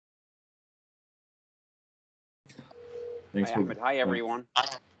Thanks Hi, for. Ahmed. Hi, everyone.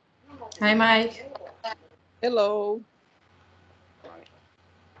 Hi, Mike. Hello.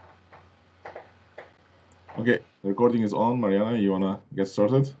 Hi. Okay, the recording is on. Mariana, you wanna get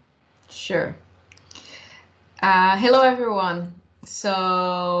started? Sure. Hello, everyone.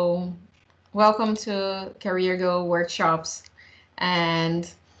 So, welcome to Career Go workshops. And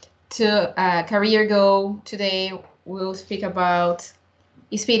to Career Go, today we'll speak about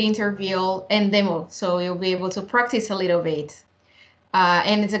speed interview and demo. So, you'll be able to practice a little bit.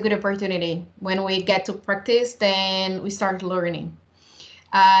 And it's a good opportunity. When we get to practice, then we start learning.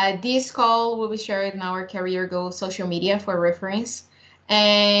 This call will be shared in our Career Go social media for reference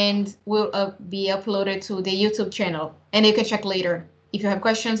and will be uploaded to the YouTube channel. And you can check later. If you have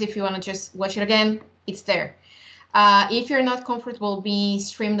questions, if you want to just watch it again, it's there. If you're not comfortable being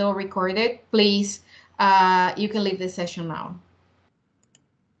streamed or recorded, please, you can leave the session now.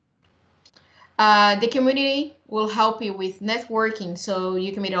 The community will help you with networking, so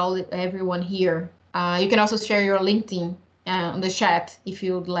you can meet everyone here. You can also share your LinkedIn on the chat if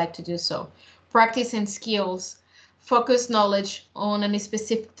you would like to do so. Practice and skills, focus knowledge on a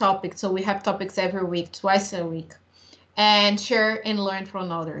specific topic. So we have topics every week, twice a week, and share and learn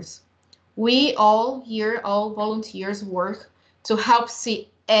from others. We all here, all volunteers, work to help see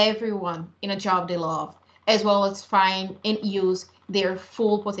everyone in a job they love, as well as find and use their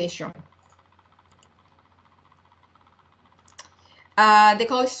full potential. The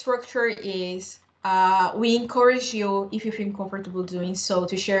call structure is we encourage you, if you feel comfortable doing so,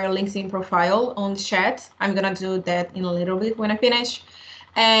 to share a LinkedIn profile on the chat. I'm going to do that in a little bit when I finish.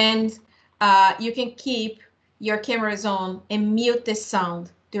 And you can keep your cameras on and mute the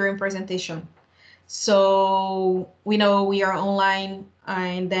sound during presentation. So we know we are online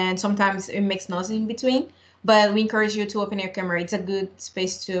and then sometimes it makes noise in between, but we encourage you to open your camera. It's a good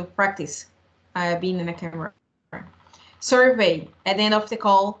space to practice being in a camera. Survey. At the end of the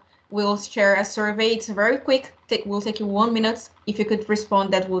call, we'll share a survey. It's very quick. Will take you 1 minute. If you could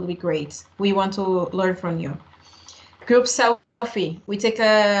respond, that would be great. We want to learn from you. Group selfie. We take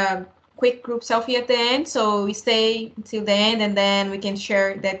a quick group selfie at the end, so we stay until the end, and then we can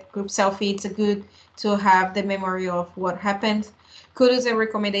share that group selfie. It's good to have the memory of what happened. Kudos and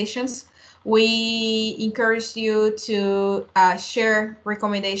recommendations. We encourage you to share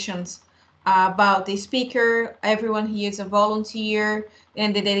recommendations about the speaker. Everyone here is a volunteer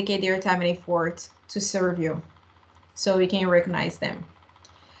and they dedicate their time and effort to serve you, so we can recognize them.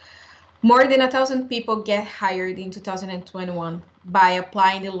 More than 1,000 people get hired in 2021 by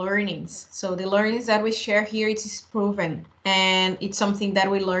applying the learnings. So the learnings that we share here, it is proven, and it's something that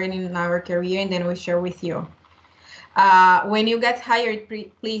we learn in our career and then we share with you. When you get hired,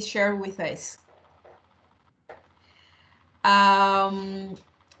 please share with us.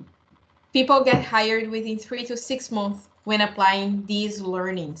 People get hired within 3 to 6 months when applying these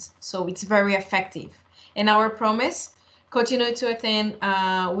learnings. So it's very effective. And our promise, continue to attend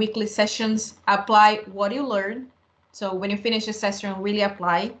weekly sessions, apply what you learn. So when you finish the session, really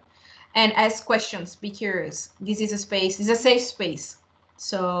apply and ask questions, be curious. This is a space, it's a safe space.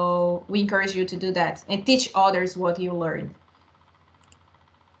 So we encourage you to do that and teach others what you learned.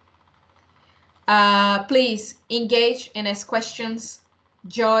 Please engage and ask questions,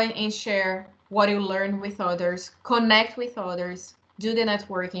 join and share what you learn with others, connect with others, do the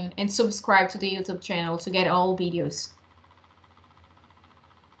networking, and subscribe to the YouTube channel to get all videos.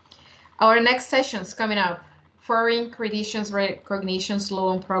 Our next session's coming up, Foreign Credentials Recognition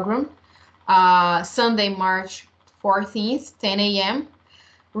Loan Program, Sunday, March 14th, 10 a.m.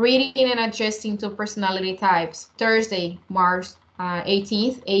 Reading and adjusting to personality types, Thursday, March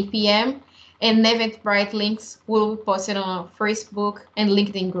 18th, 8 p.m. And Eventbrite links will be posted on Facebook and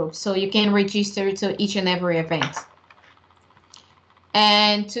LinkedIn groups, so you can register to each and every event.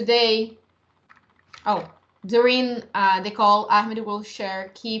 And today, during the call, Ahmed will share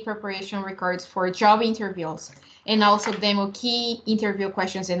key preparation records for job interviews and also demo key interview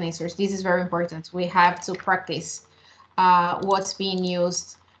questions and answers. This is very important. We have to practice what's being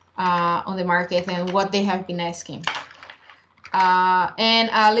used on the market and what they have been asking. And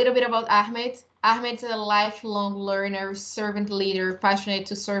a little bit about Ahmed. Ahmed's a lifelong learner, servant leader, passionate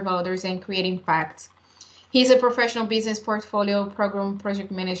to serve others and create impact. He's a professional business portfolio program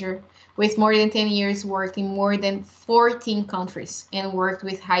project manager with more than 10 years worked in more than 14 countries and worked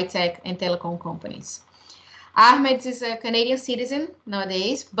with high-tech and telecom companies. Ahmed is a Canadian citizen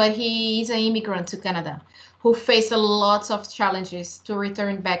nowadays, but he is an immigrant to Canada who faced a lot of challenges to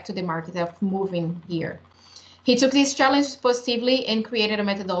return back to the market of moving here. He took these challenges positively and created a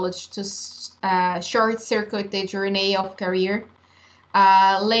methodology to short-circuit the journey of career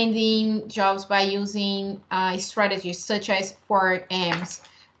landing jobs by using strategies such as 4Ms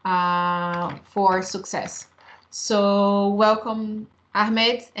for success. So welcome,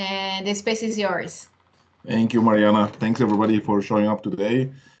 Ahmed, and the space is yours. Thank you, Mariana. Thanks everybody for showing up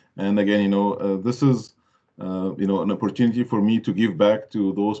today. And again, this is an opportunity for me to give back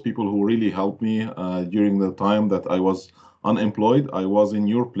to those people who really helped me during the time that I was unemployed. I was in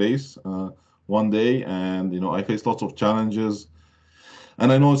your place one day, and I faced lots of challenges.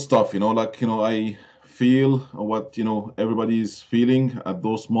 And I know it's tough, I feel what everybody's feeling at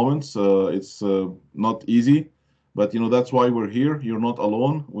those moments. It's not easy, but that's why we're here. You're not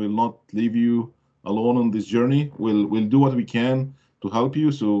alone. We'll not leave you alone on this journey. We'll do what we can to help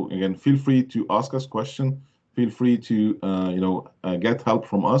you. So again, feel free to ask us questions. Feel free to get help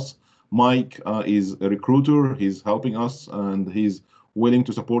from us. Mike is a recruiter. He's helping us, and he's willing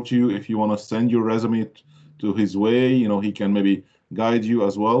to support you. If you want to send your resume to his way, he can maybe guide you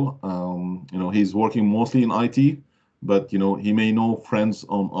as well. He's working mostly in IT, but he may know friends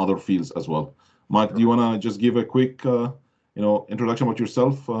on other fields as well. Mike, do you want to just give a quick introduction about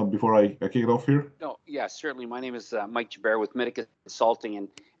yourself before I kick it off here? No, yeah, certainly. My name is Mike Jaber with Medica Consulting,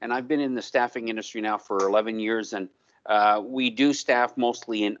 and I've been in the staffing industry now for 11 years, and we do staff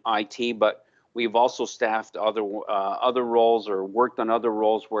mostly in IT, but we've also staffed other roles or worked on other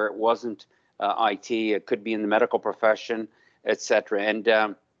roles where it wasn't IT. It could be in the medical profession, etc.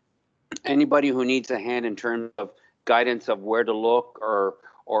 And anybody who needs a hand in terms of guidance of where to look or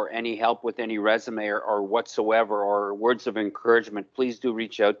any help with any resume or whatsoever, or words of encouragement, please do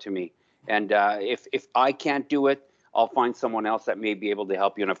reach out to me. And if I can't do it, I'll find someone else that may be able to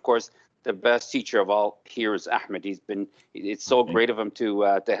help you. And of course, the best teacher of all here is Ahmed. It's so great of him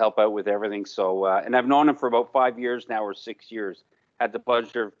to help out with everything. So, and I've known him for about 5 years now, or 6 years. Had the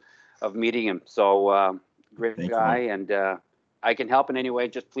pleasure of meeting him. So great guy, and I can help in any way.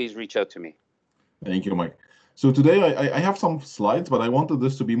 Just please reach out to me. Thank you, Mike. So today I have some slides, but I wanted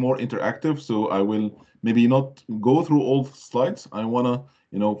this to be more interactive. So I will maybe not go through all the slides. I want to,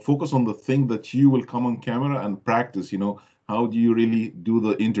 focus on the thing that you will come on camera and practice. How do you really do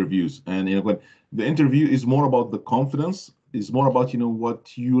the interviews? And when the interview is more about the confidence, is more about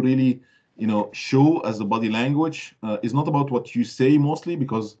what you really show as the body language. Is not about what you say mostly,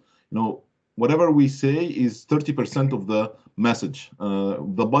 because whatever we say is 30% of the message.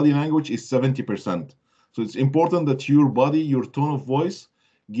 The body language is 70%. So it's important that your body, your tone of voice,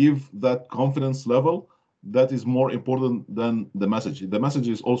 give that confidence level. That is more important than the message. The message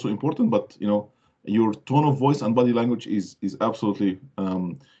is also important, but your tone of voice and body language is absolutely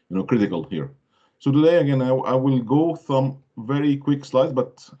critical here. So today, again, I will go some very quick slides,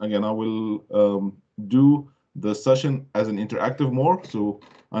 but again, I will do the session as an interactive more. So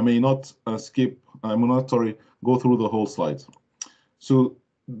I may not go through the whole slides. So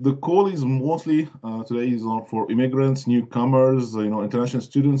the call is mostly today is for immigrants, newcomers, international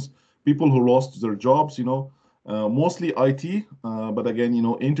students, people who lost their jobs, mostly IT. But again,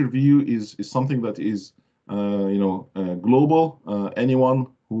 interview is something that is global. Anyone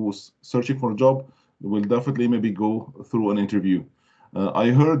who's searching for a job will definitely maybe go through an interview.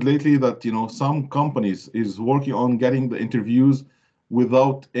 I heard lately that some companies is working on getting the interviews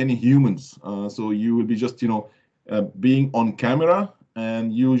without any humans. So you will be just being on camera,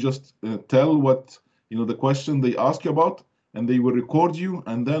 and you just tell what the question they ask you about, and they will record you,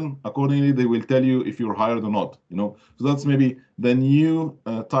 and then accordingly they will tell you if you're hired or not. So that's maybe the new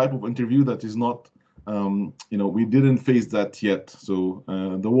type of interview that is not we didn't face that yet. So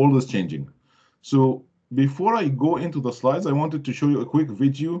the world is changing. So before I go into the slides, I wanted to show you a quick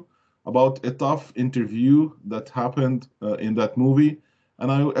video about a tough interview that happened in that movie, and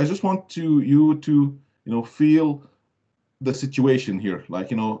I just want you to feel the situation here.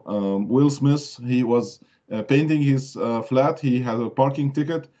 Like Will Smith, he was painting his flat. He has a parking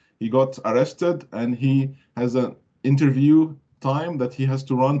ticket. He got arrested, and he has an interview time that he has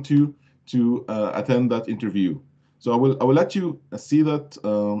to run to attend that interview. So I will let you see that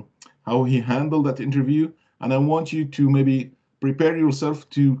how he handled that interview, and I want you to maybe prepare yourself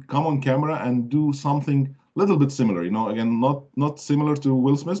to come on camera and do something a little bit similar. Again, not similar to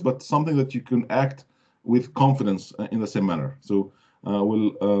Will Smith, but something that you can act with confidence in the same manner. So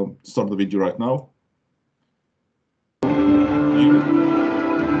we'll start the video right now.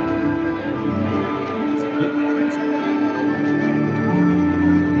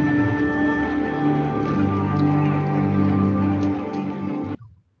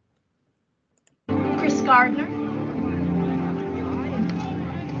 Chris Gardner.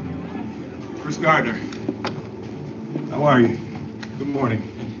 Chris Gardner. How are you? Good morning.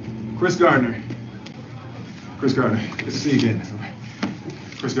 Chris Gardner. Chris Gardner. Good to see you again.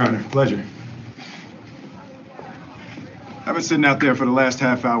 Chris Gardner, pleasure. I've been sitting out there for the last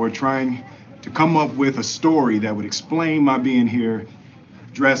half hour trying to come up with a story that would explain my being here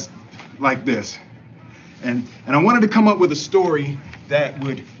dressed like this. And I wanted to come up with a story that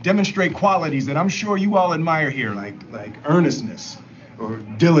would demonstrate qualities that I'm sure you all admire here, like earnestness or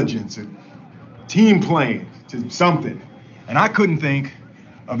diligence and team playing to something. And I couldn't think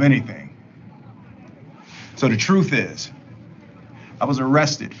of anything. So the truth is, I was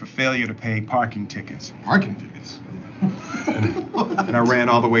arrested for failure to pay parking tickets. Parking tickets? And I ran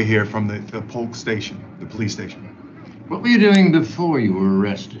all the way here from the Polk station, the police station. What were you doing before you were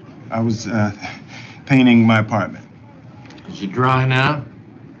arrested? I was painting my apartment. Is it dry now?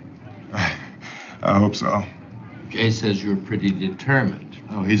 I hope so. Jay says you're pretty determined.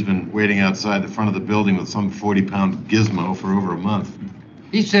 Oh, he's been waiting outside the front of the building with some 40-pound gizmo for over a month.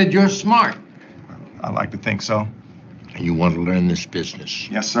 He said you're smart. I like to think so. And you want to learn this business.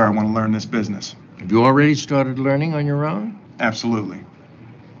 Yes, sir, I want to learn this business. Have you already started learning on your own? Absolutely.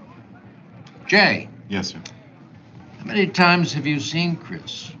 Jay. Yes, sir. How many times have you seen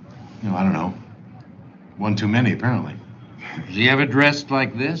Chris? I don't know. One too many, apparently. Is he ever dressed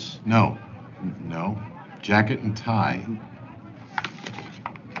like this? No. No. Jacket and tie.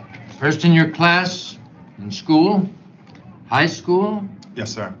 First in your class? In school? High school?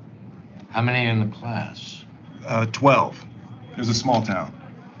 Yes, sir. How many in the class? 12. It was a small town.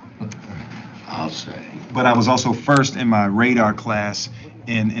 I'll say. But I was also first in my radar class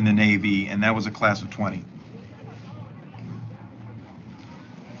in the Navy, and that was a class of 20.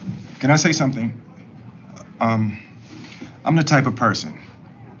 Can I say something? I'm the type of person,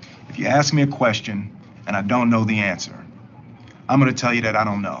 if you ask me a question and I don't know the answer, I'm gonna tell you that I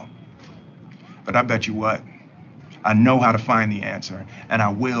don't know. But I bet you what, I know how to find the answer, and I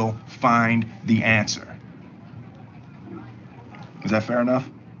will find the answer. Is that fair enough?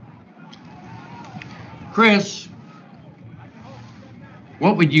 Chris,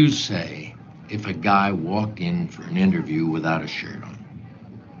 what would you say if a guy walked in for an interview without a shirt on?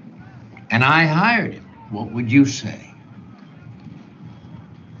 And I hired him. What would you say?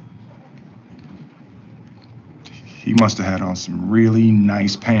 He must have had on some really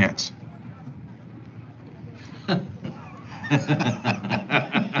nice pants.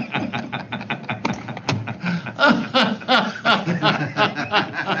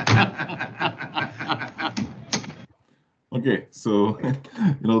 Okay, so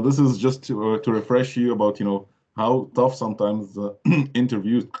this is just to refresh you about how tough sometimes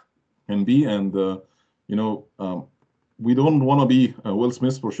interviews can be, and we don't want to be Will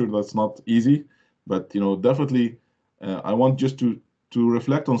Smith for sure. That's not easy, but definitely I want just to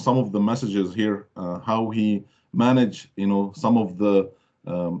reflect on some of the messages here, how he managed some of the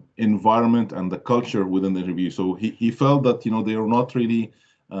environment and the culture within the interview. So he felt that they are not really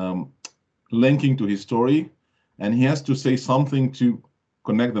linking to his story, and he has to say something to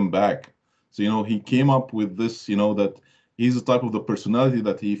connect them back. So he came up with this, that he's the type of the personality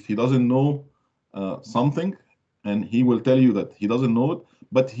that if he doesn't know something, and he will tell you that he doesn't know it,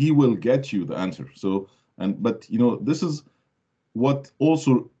 but he will get you the answer. So but this is what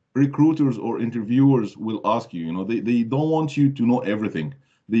also recruiters or interviewers will ask you. They don't want you to know everything.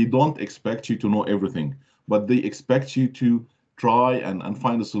 They don't expect you to know everything, but they expect you to try and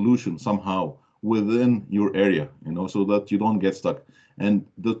find a solution somehow within your area, so that you don't get stuck. And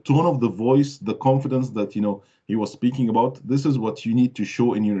the tone of the voice, the confidence that he was speaking about, this is what you need to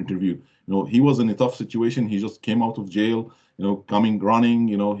show in your interview. He was in a tough situation. He just came out of jail, coming running.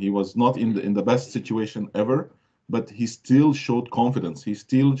 He was not in the best situation ever, but he still showed confidence. He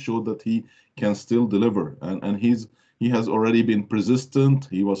still showed that he can still deliver, and he has already been persistent.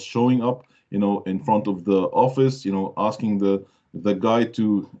 He was showing up, in front of the office, asking the guy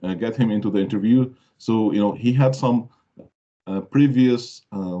to get him into the interview. So he had some previous,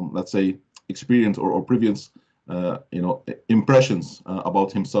 let's say, experience or previous impressions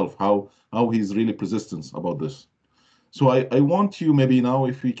about himself, how he's really persistent about this. So I want you maybe now,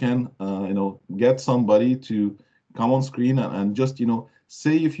 if we can get somebody to come on screen and just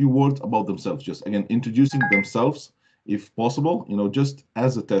say a few words about themselves, just again introducing themselves if possible, just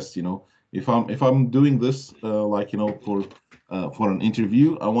as a test. If I'm doing this for an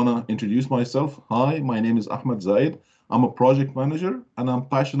interview, I want to introduce myself. Hi, my name is Ahmed Zayed. I'm a project manager, and I'm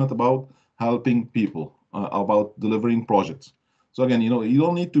passionate about helping people, about delivering projects. So again, you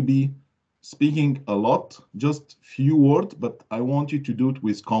don't need to be speaking a lot, just few words, but I want you to do it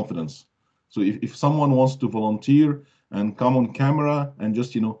with confidence. So if someone wants to volunteer and come on camera and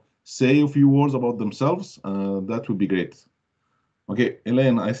just, say a few words about themselves, that would be great. Okay,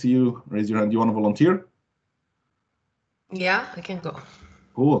 Elaine, I see you. Raise your hand. Do you want to volunteer? Yeah, I can go.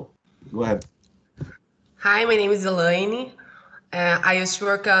 Cool. Go ahead. Hi, my name is Elaine. I used to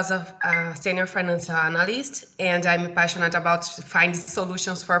work as a senior financial analyst, and I'm passionate about finding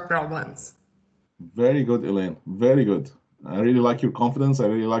solutions for problems. Very good, Elaine. Very good. I really like your confidence. I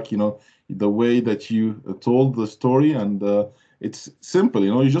really like, the way that you told the story, and it's simple.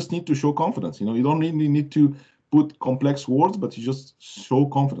 You just need to show confidence. You don't really need to put complex words, but you just show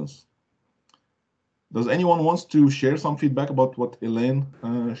confidence. Does anyone wants to share some feedback about what Elaine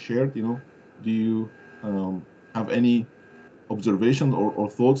shared? Do you have any observations or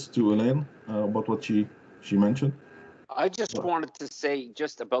thoughts to Elaine about what she mentioned? I just wanted to say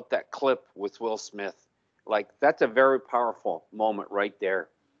just about that clip with Will Smith. Like that's a very powerful moment right there.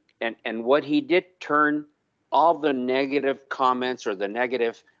 And what he did turn all the negative comments or the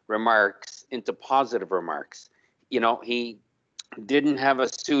negative remarks into positive remarks. He didn't have a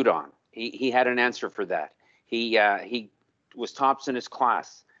suit on. He had an answer for that. He was tops in his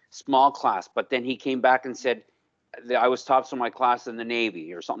class, small class, but then he came back and said, I was tops in my class in the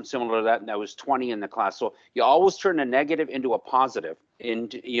Navy or something similar to that, and I was 20 in the class. So you always turn a negative into a positive in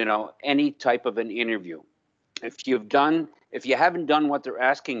any type of an interview. If you haven't done what they're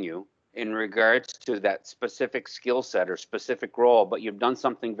asking you in regards to that specific skill set or specific role, but you've done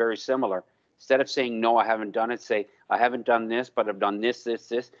something very similar, instead of saying no, I haven't done it, say I haven't done this, but I've done this.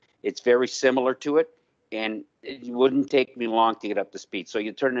 It's very similar to it, and it wouldn't take me long to get up to speed. So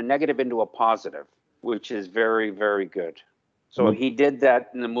you turn a negative into a positive, which is very, very good. So he did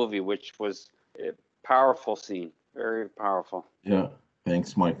that in the movie, which was a powerful scene, very powerful. Yeah,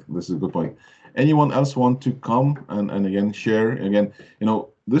 thanks, Mike. This is a good point. Anyone else want to come and again share? Again,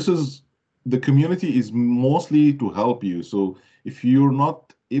 this is the community is mostly to help you. So if you're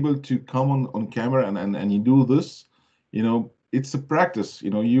not able to come on camera and you do this, it's a practice.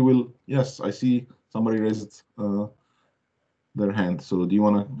 You will. Yes, I see somebody raised their hand. So do you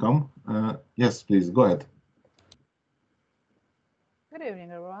want to come? Yes, please go ahead. Good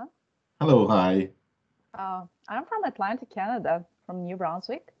evening, everyone. Hello, hi. I'm from Atlantic Canada, from New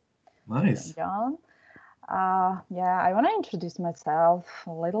Brunswick. Nice. John. Yeah, I want to introduce myself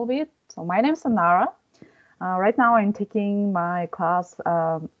a little bit. So my name is Anara. Right now I'm taking my class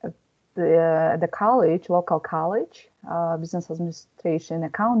at the college, local college, business administration,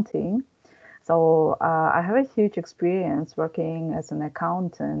 accounting. So I have a huge experience working as an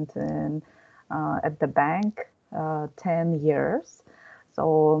accountant and at the bank, 10 years.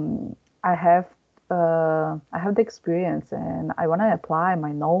 So I have the experience, and I want to apply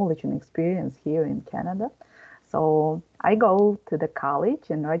my knowledge and experience here in Canada. So I go to the college,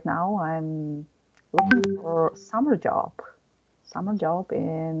 and right now I'm looking for summer job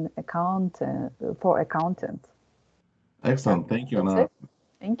in accountant. Excellent. Thank you, Anara.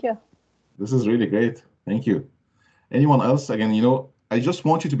 Thank you. This is really great. Thank you. Anyone else? Again, I just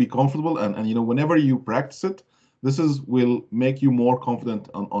want you to be comfortable, and whenever you practice it, will make you more confident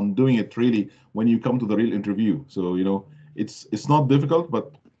on doing it really when you come to the real interview. So it's not difficult,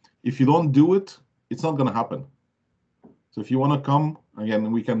 but if you don't do it, it's not going to happen. So if you want to come again,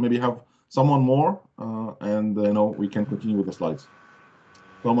 we can maybe have someone more, and we can continue with the slides.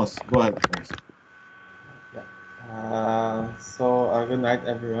 Thomas, go ahead. Thanks. Good night,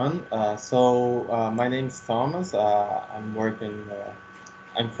 everyone. My name is Thomas. I'm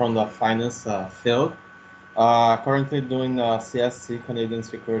from the finance field. Currently doing a CSC, Canadian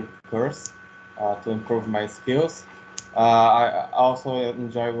Security course, to improve my skills. I also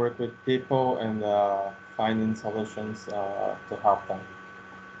enjoy work with people and finding solutions to help them.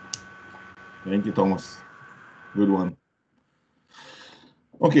 Thank you, Thomas. Good one.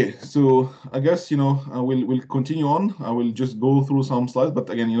 Okay, so I guess we'll continue on. I will just go through some slides, but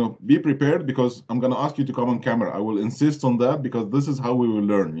again, be prepared because I'm gonna ask you to come on camera. I will insist on that because this is how we will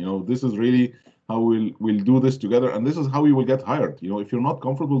learn. This is really how we'll do this together, and this is how we will get hired. If you're not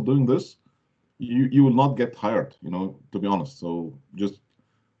comfortable doing this, you will not get hired. To be honest. So just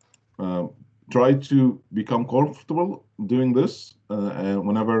try to become comfortable doing this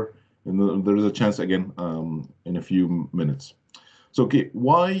whenever there is a chance again in a few minutes. So, okay,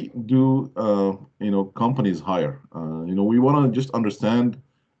 why do companies hire? We want to just understand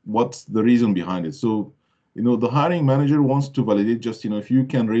what's the reason behind it. So, the hiring manager wants to validate just if you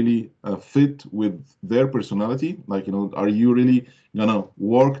can really fit with their personality. Like, are you really gonna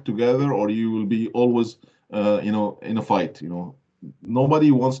work together, or you will be always in a fight?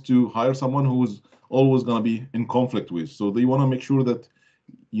 Nobody wants to hire someone who's always gonna be in conflict with. So they want to make sure that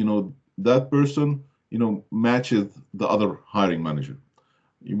that person matches the other hiring manager.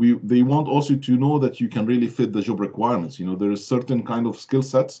 They want also to know that you can really fit the job requirements. There is certain kind of skill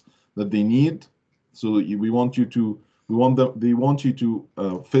sets that they need. So we want you to They want you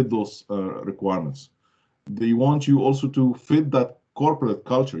to fit those requirements. They want you also to fit that corporate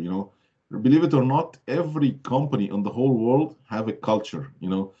culture. Believe it or not, every company in the whole world have a culture.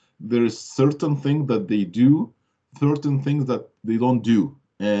 There is certain things that they do, certain things that they don't do.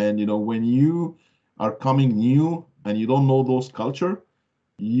 And when you are coming new and you don't know those culture,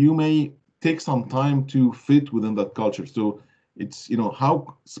 you may take some time to fit within that culture. So it's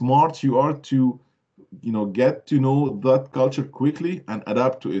how smart you are to get to know that culture quickly and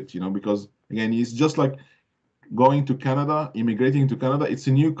adapt to it. Because again, it's just like going to Canada, immigrating to Canada. It's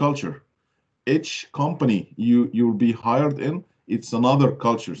a new culture. Each company you'll be hired in, it's another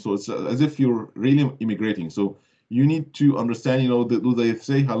culture. So it's as if you're really immigrating. So you need to understand, do they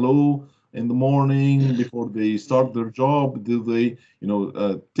say hello in the morning before they start their job? Do they,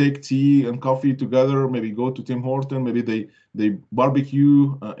 take tea and coffee together? Maybe go to Tim Horton. Maybe they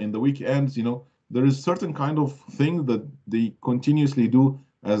barbecue in the weekends. There is certain kind of thing that they continuously do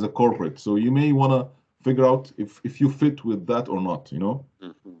as a corporate. So you may want to figure out if you fit with that or not.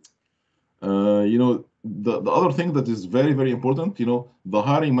 Mm-hmm. The other thing that is very, very important, the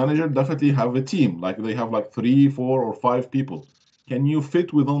hiring manager definitely have a team. Like they have like 3, 4, or 5 people. Can you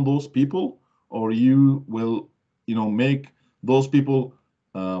fit within those people, or you will, make those people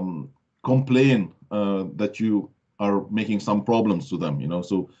complain that you are making some problems to them.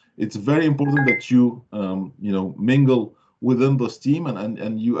 So it's very important that you, mingle within this team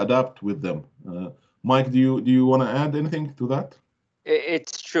and you adapt with them. Mike, do you want to add anything to that?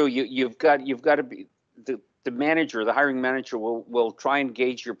 It's true. You've got to be the manager, the hiring manager will try and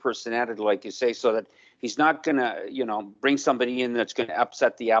gauge your personality, like you say, so that he's not gonna bring somebody in that's gonna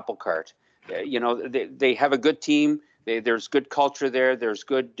upset the apple cart. They have a good team. There's good culture there. There's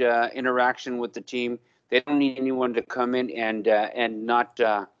good interaction with the team. They don't need anyone to come in and not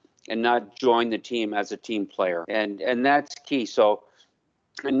join the team as a team player, and that's key. So,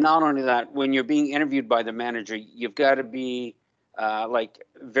 and not only that, when you're being interviewed by the manager, you've got to be like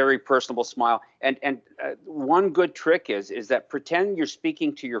very personable, smile. And one good trick is that pretend you're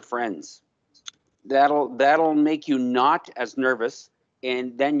speaking to your friends. That'll make you not as nervous,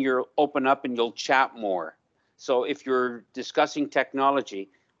 and then you'll open up and you'll chat more. So if you're discussing technology,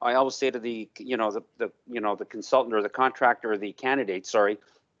 I always say to the consultant or the contractor or the candidate, sorry,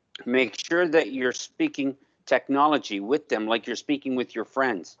 make sure that you're speaking technology with them like you're speaking with your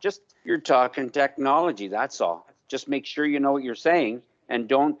friends. Just you're talking technology, that's all. Just make sure you know what you're saying and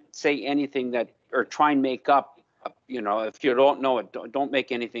don't say anything that or try and make up. If you don't know it, don't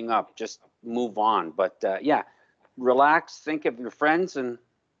make anything up. Just move on. But yeah, relax, think of your friends and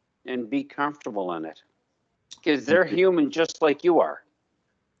be comfortable in it. Because they're human just like you are.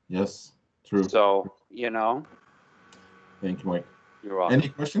 Yes, true. So, Thank you, Mike. You're welcome. Any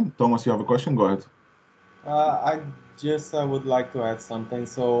question? Thomas, you have a question? Go ahead. I just would like to add something.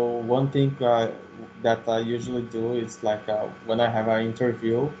 So one thing that I usually do is like when I have an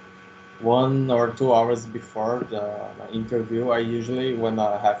interview, 1 or 2 hours before the interview, I usually when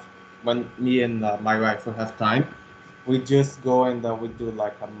me and my wife will have time, we just go and we do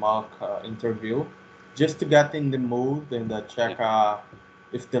like a mock interview, just to get in the mood and check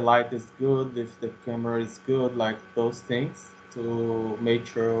if the light is good, if the camera is good, like those things, to make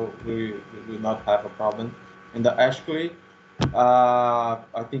sure we will not have a problem. And actually,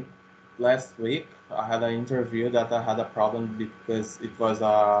 I think last week I had an interview that I had a problem because it was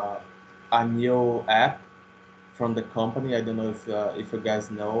a new app from the company. I don't know if you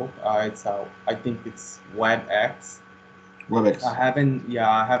guys know. I think it's WebEx. WebEx. I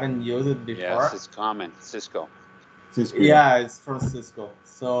haven't used it before. Yes, it's common. Cisco. Yeah, it's from Cisco.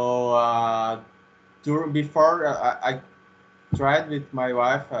 So before I tried with my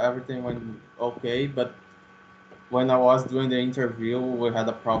wife, everything went okay, but when I was doing the interview, we had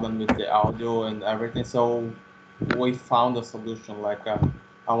a problem with the audio and everything. So we found a solution. Like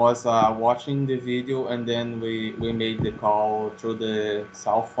I was watching the video, and then we made the call through the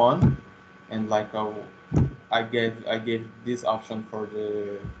cell phone, and like I gave this option for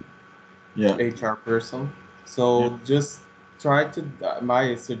the HR person. So just try to.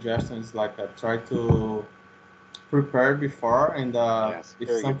 My suggestion is like try to prepare before, and if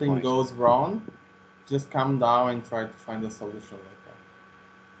something goes wrong, just calm down and try to find a solution like that.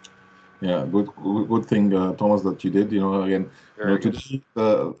 Yeah, good thing, Thomas, that you did. Again, today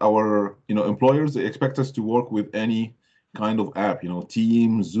our employers, they expect us to work with any kind of app.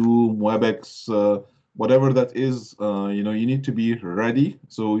 Teams, Zoom, WebEx, whatever that is. You need to be ready.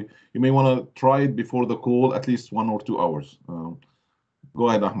 So you may want to try it before the call, at least 1 or 2 hours. Go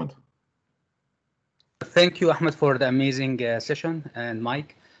ahead, Ahmed. Thank you, Ahmed, for the amazing session, and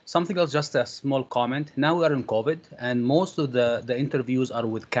Mike. Something else, just a small comment. Now we are in COVID, and most of the interviews are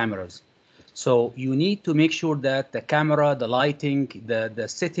with cameras. So you need to make sure that the camera, the lighting, the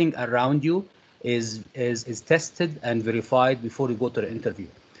setting around you is tested and verified before you go to the interview.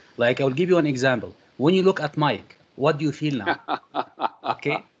 Like I will give you an example. When you look at Mike, what do you feel now?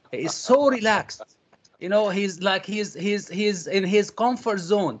 Okay, he's so relaxed. You know, he's like he's in his comfort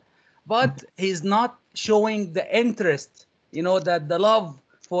zone, but he's not showing the interest. You know, that the love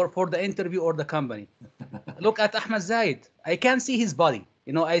for the interview or the company. Look at Ahmed Zayed. I can't see his body.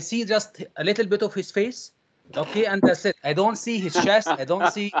 You know, I see just a little bit of his face. Okay, and that's it. I don't see his chest. I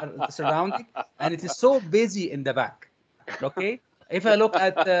don't see the surrounding, and it is so busy in the back. Okay. If I look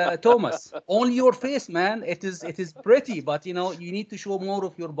at Thomas, only your face, man. It is pretty, but you know you need to show more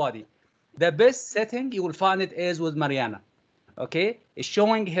of your body. The best setting you will find it is with Mariana. Okay, it's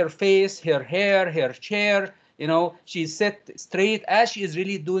showing her face, her hair, her chair. You know, she's set straight as she is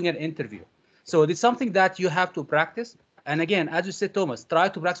really doing an interview. So it's something that you have to practice. And again, as you said, Thomas, try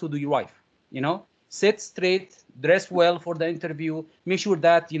to practice with your wife. You know, sit straight, dress well for the interview. Make sure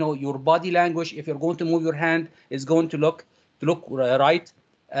that you know your body language. If you're going to move your hand, is going to look right.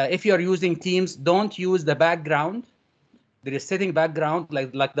 If you are using Teams, don't use the background. There is setting background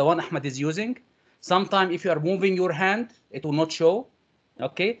like the one Ahmed is using. Sometimes if you are moving your hand, it will not show.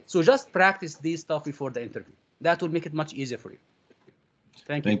 Okay, so just practice these stuff before the interview. That will make it much easier for you.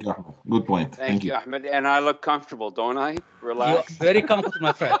 Thank you. Thank you, Ahmed. Good point. Thank you, Ahmed. And I look comfortable, don't I? Relaxed. You're very comfortable,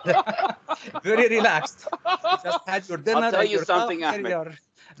 my friend. Very relaxed. You just had your dinner. I'll tell you your something, coffee, Ahmed. you're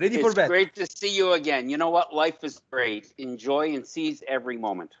ready for It's bed. great to see you again. You know what? Life is great. Enjoy and seize every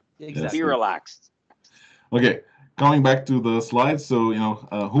moment. Exactly. Be relaxed. Okay, coming back to the slides. So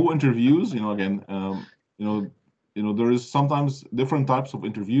who interviews? Again, there is sometimes different types of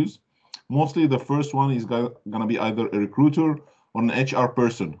interviews. Mostly the first one is gonna be either a recruiter or an HR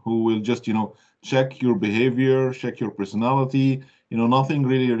person who will just check your behavior, check your personality. Nothing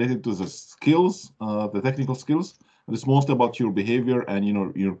really related to the skills, the technical skills. It's mostly about your behavior and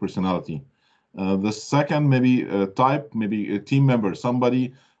your personality. The second maybe type, maybe a team member,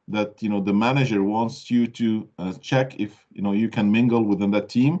 somebody that the manager wants you to check if you can mingle within that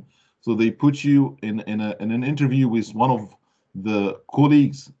team. So they put you in an interview with one of the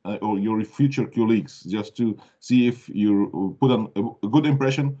colleagues or your future colleagues, just to see if you put a good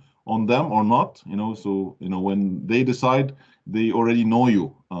impression on them or not. So when they decide, they already know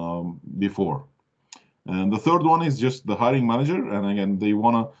you before. And the third one is just the hiring manager, and again they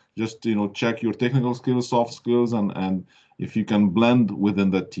want to just check your technical skills, soft skills, and if you can blend within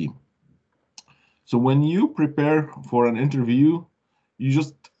that team. So when you prepare for an interview, you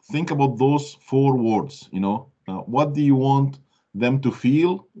just think about those 4 words. What do you want them to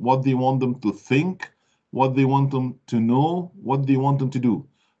feel? What do you want them to think? What do you want them to know? What do you want them to do?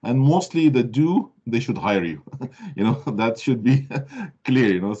 And mostly the do, they should hire you. That should be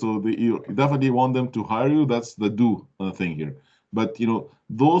clear. So you definitely want them to hire you. That's the do thing here. But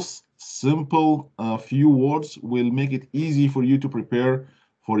those simple few words will make it easy for you to prepare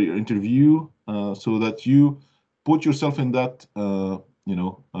for your interview, so that you put yourself in that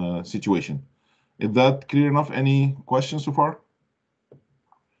situation. Is that clear enough? Any questions so far?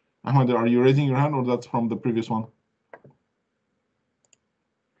 Ahmed, are you raising your hand, or that's from the previous one?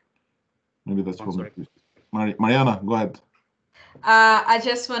 Maybe that's from the previous. Mariana, go ahead. I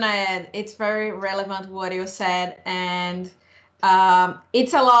just want to add, it's very relevant what you said, and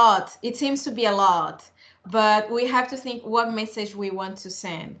it's a lot. It seems to be a lot, but we have to think what message we want to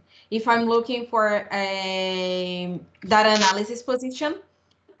send. If I'm looking for a data analysis position,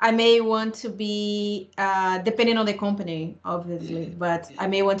 I may want to be, depending on the company, obviously, but I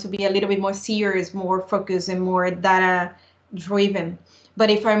may want to be a little bit more serious, more focused, and more data driven. But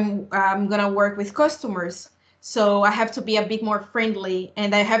if I'm gonna work with customers, so I have to be a bit more friendly,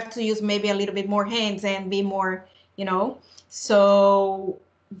 and I have to use maybe a little bit more hands and be more, So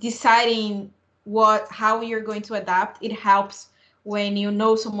deciding how you're going to adapt, it helps when you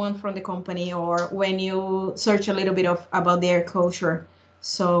know someone from the company, or when you search a little bit about their culture.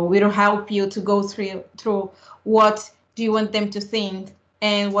 So it'll help you to go through what do you want them to think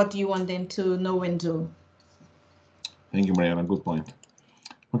and what do you want them to know and do. Thank you, Mariana. Good point.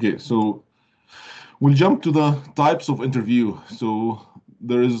 Okay, so we'll jump to the types of interview. So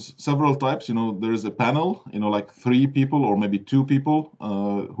there is several types. There is a panel, like 3 people or maybe 2 people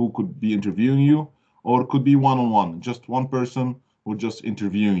who could be interviewing you, or it could be one-on-one, just one person who just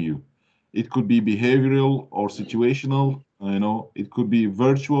interviewing you. It could be behavioral or situational. It could be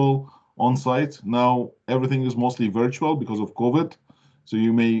virtual, on-site. Now everything is mostly virtual because of COVID. So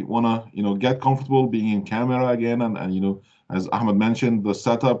you may want to, get comfortable being in camera again, and as Ahmed mentioned, the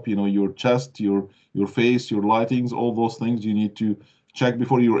setup, your chest, your face, your lightings, all those things you need to check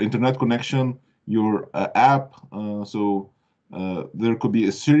before your internet connection, your app. There could be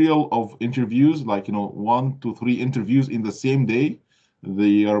a serial of interviews, like 1 to 3 interviews in the same day.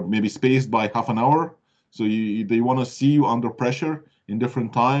 They are maybe spaced by half an hour. So they want to see you under pressure in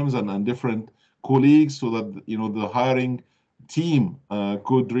different times and different colleagues, so that the hiring team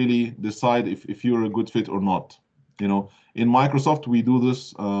could really decide if you're a good fit or not. In Microsoft, we do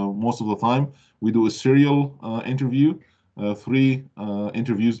this most of the time. We do a serial interview, 3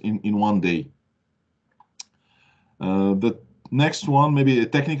 interviews in one day. The next one, maybe a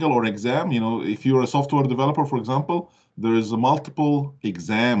technical or exam. If you're a software developer, for example, there is multiple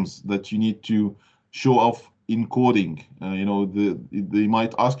exams that you need to show off in coding. They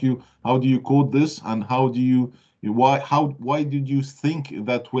might ask you, how do you code this, and why did you think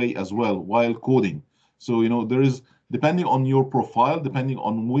that way as well while coding? So there is, depending on your profile, depending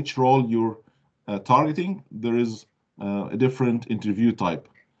on which role you're targeting, there is a different interview type.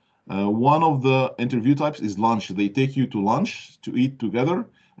 One of the interview types is lunch. They take you to lunch to eat together,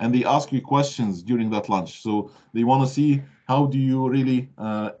 and they ask you questions during that lunch. So they want to see, how do you really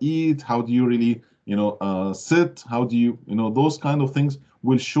eat? How do you really sit? How do you, those kind of things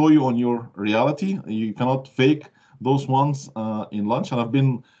will show you on your reality. You cannot fake those ones in lunch. And I've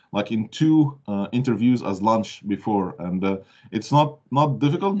been like in 2 interviews as lunch before, and it's not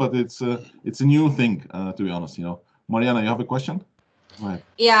difficult, but it's a new thing, to be honest. Mariana, you have a question? Go ahead.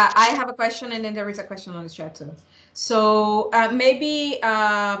 Yeah, I have a question, and then there is a question on the chat too. So maybe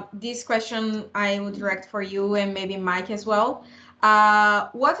this question I would direct for you, and maybe Mike as well.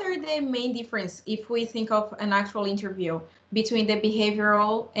 What are the main difference, if we think of an actual interview, between the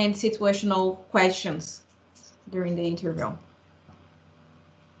behavioral and situational questions during the interview?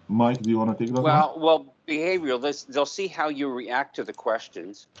 Mike, do you want to take that one? Well, behavioral, they'll see how you react to the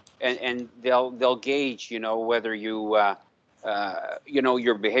questions, and they'll gauge, whether you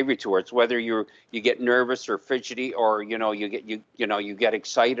your behavior towards, whether you get nervous or fidgety, or you get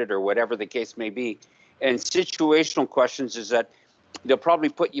excited, or whatever the case may be. And situational questions is that they'll probably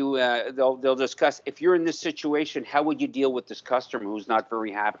put you, they'll discuss, if you're in this situation, how would you deal with this customer who's not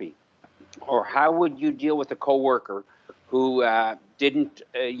very happy? Or how would you deal with a coworker who didn't,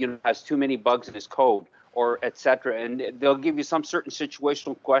 has too many bugs in his code, or etc. And they'll give you some certain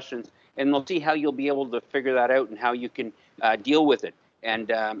situational questions, and they'll see how you'll be able to figure that out and how you can deal with it.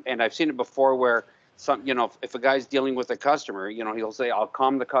 And I've seen it before where if a guy's dealing with a customer, he'll say, I'll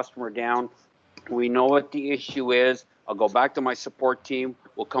calm the customer down. We know what the issue is. I'll go back to my support team.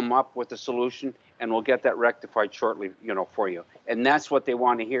 We'll come up with a solution, and we'll get that rectified shortly, for you. And that's what they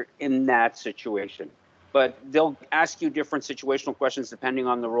want to hear in that situation. But they'll ask you different situational questions depending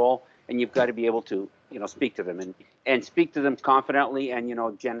on the role, and you've got to be able to, speak to them and speak to them confidently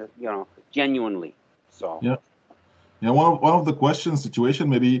and genuinely. So yeah. One of the questions, situation,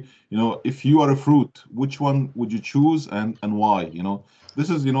 maybe, if you are a fruit, which one would you choose and why? This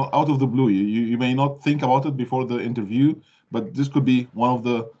is out of the blue. You may not think about it before the interview, but this could be one of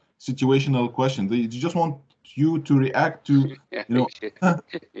the situational questions. They just want you to react to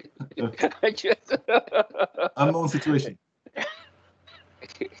unknown situation.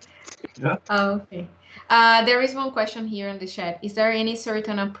 Yeah. Okay. There is one question here in the chat. Is there any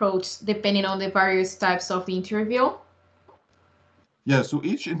certain approach depending on the various types of interview? Yeah, so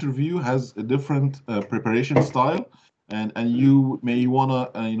each interview has a different preparation style, and you may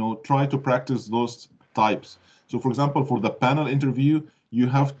want to try to practice those types. So for example, for the panel interview, you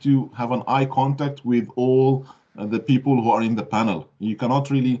have to have an eye contact with all the people who are in the panel. You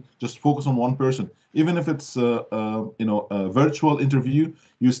cannot really just focus on one person. Even if it's a virtual interview,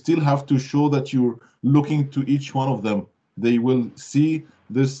 you still have to show that you're looking to each one of them. They will see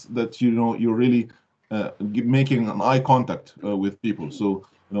this, that you're really making an eye contact with people. So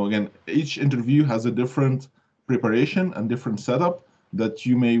again, each interview has a different preparation and different setup that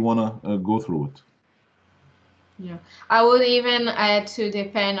you may want to go through it. Yeah, I would even add to the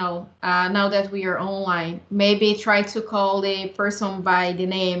panel, now that we are online, maybe try to call the person by the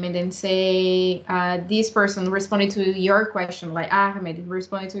name and then say, this person responded to your question, like Ahmed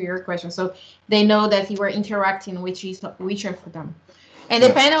responded to your question. So they know that you are interacting with each of them. And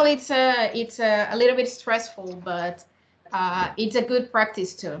the panel, it's a little bit stressful, but it's a good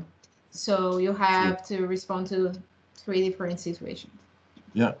practice too. So you have to respond to 3 different situations.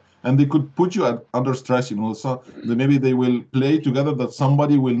 Yeah. And they could put you under stress, so maybe they will play together that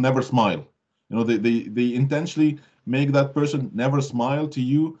somebody will never smile. They intentionally make that person never smile to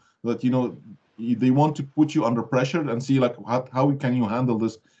you, that, they want to put you under pressure and see like how can you handle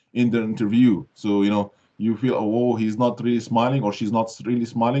this in the interview. So, you feel, oh, he's not really smiling or she's not really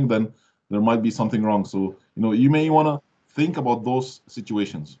smiling, then there might be something wrong. So, you may want to think about those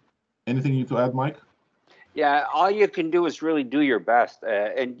situations. Anything you to add, Mike? Yeah, all you can do is really do your best,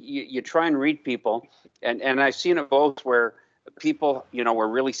 and you try and read people, and I've seen it both where people, were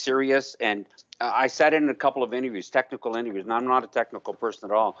really serious, and I sat in a couple of interviews, technical interviews, and I'm not a technical person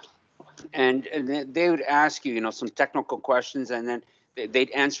at all, and they would ask you, some technical questions, and then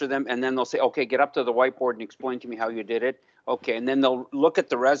they'd answer them, and then they'll say, okay, get up to the whiteboard and explain to me how you did it. Okay, and then they'll look at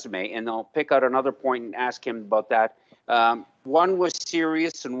the resume and they'll pick out another point and ask him about that. One was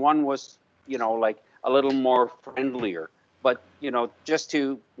serious and one was, like a little more friendlier, but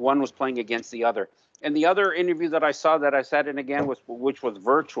one was playing against the other. And the other interview that I saw that I sat in again which was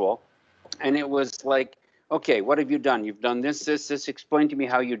virtual, and it was like, okay, what have you done? You've done this. Explain to me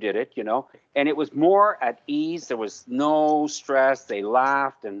how you did it, And it was more at ease. There was no stress. They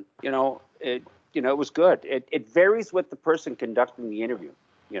laughed, and it was good. It varies with the person conducting the interview,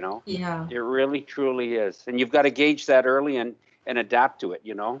 Yeah. It really, truly is. And you've got to gauge that early and adapt to it,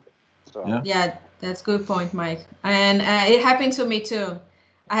 So. Yeah, that's good point, Mike. And it happened to me too.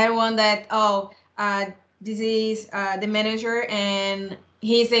 I had one that, this is the manager and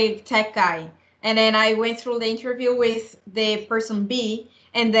he's a tech guy. And then I went through the interview with the person B,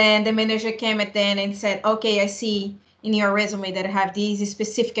 and then the manager came at the end and said, okay, I see in your resume that I have this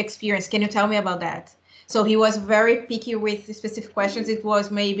specific experience. Can you tell me about that? So he was very picky with specific questions. It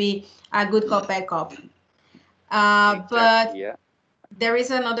was maybe a good cop, bad cop. But yeah. There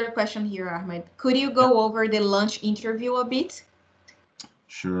is another question here, Ahmed. Could you go over the lunch interview a bit?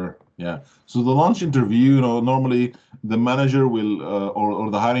 Sure. Yeah. So the lunch interview, normally the manager will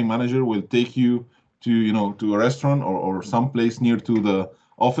or the hiring manager will take you to a restaurant or some place near to the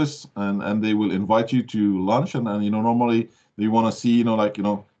office, and they will invite you to lunch, and normally they want to see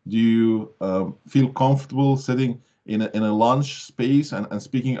do you feel comfortable sitting in a lunch space and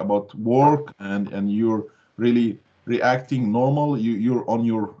speaking about work, and you're really reacting normal, you're on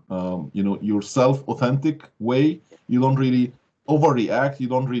your yourself authentic way, you don't really overreact, you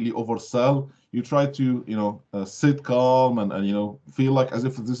don't really oversell, you try to sit calm and feel like as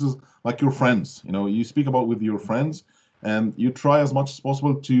if this is like your friends, you speak about with your friends, and you try as much as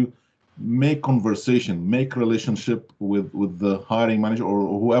possible to make conversation, make relationship with the hiring manager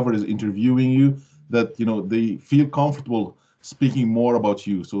or whoever is interviewing you, that they feel comfortable speaking more about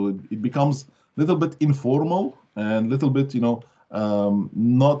you, so it becomes a little bit informal and little bit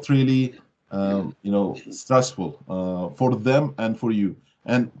not really stressful for them and for you.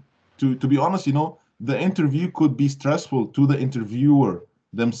 And to be honest, the interview could be stressful to the interviewer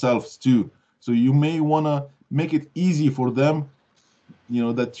themselves too, so you may want to make it easy for them,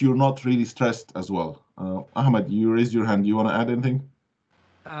 that you're not really stressed as well. Ahmed, you raised your hand, you want to add anything?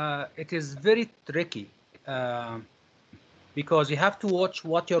 It is very tricky because you have to watch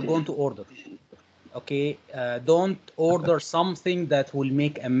what you're going to order. Okay, don't order something that will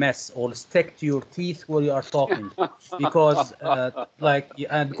make a mess or stick to your teeth while you are talking, because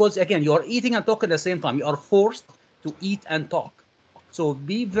because again, you are eating and talking at the same time. You are forced to eat and talk. So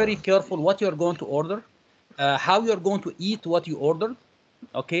be very careful what you're going to order, how you're going to eat what you ordered.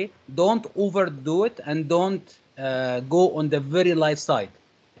 Okay, don't overdo it, and don't go on the very light side.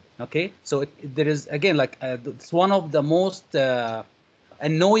 Okay, so there is again it's one of the most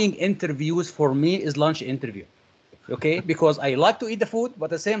annoying interviews for me is lunch interview. Okay, because I like to eat the food, but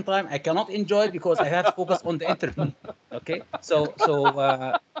at the same time I cannot enjoy it because I have to focus on the interview. Okay, so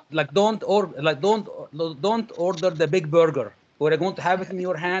don't order the big burger where you're going to have it in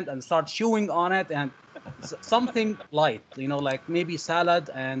your hand and start chewing on it, and something light, like maybe salad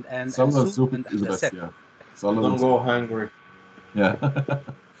and soup and is that's best, it. yeah. Salad Don't and go soup. hungry. Yeah.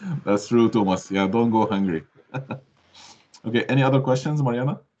 That's true, Thomas. Yeah, don't go hungry. Okay, any other questions,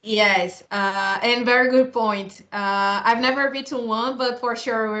 Mariana? Yes, and very good point. I've never been to one, but for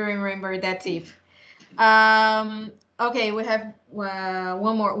sure we remember that tip. Okay, we have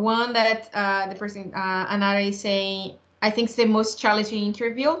one more. One that the person, Anara, is saying, I think it's the most challenging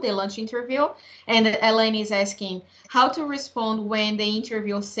interview, the lunch interview. And Elaine is asking how to respond when the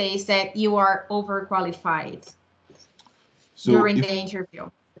interview says that you are overqualified during the interview.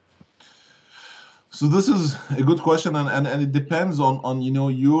 So this is a good question, and it depends on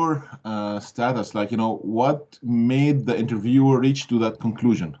your status, like what made the interviewer reach to that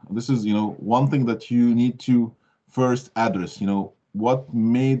conclusion. This is one thing that you need to first address. What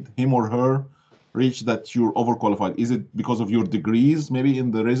made him or her reach that you're overqualified? Is it because of your degrees, maybe in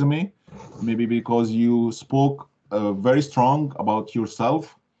the resume, maybe because you spoke very strong about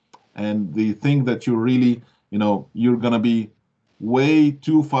yourself, and they think that you're really you're gonna be way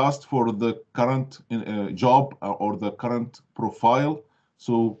too fast for the current job or the current profile.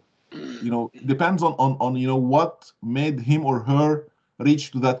 So, depends on what made him or her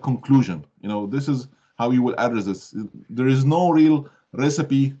reach to that conclusion. This is how you will address this. There is no real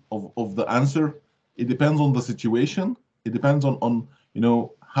recipe of the answer. It depends on the situation. It depends on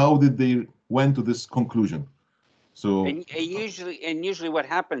how did they went to this conclusion. So and usually what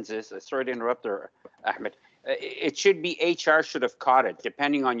happens is, sorry to interrupt there, Ahmed, it should be HR should have caught it,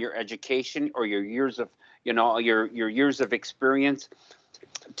 depending on your education or your years of your years of experience,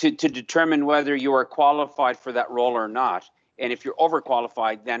 to determine whether you are qualified for that role or not. And if you're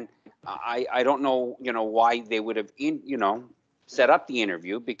overqualified, then I don't know why they would have set up the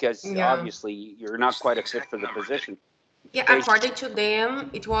interview, because obviously you're not quite a fit for the position. Yeah, according to them,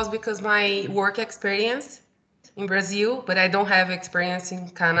 it was because my work experience in Brazil, but I don't have experience in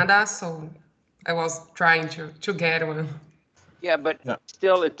Canada, so I was trying to get one. Yeah, but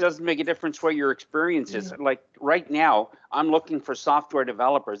still, it doesn't make a difference what your experience is. Like right now, I'm looking for software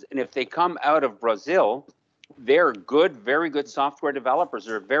developers, and if they come out of Brazil, they're good, very good software developers.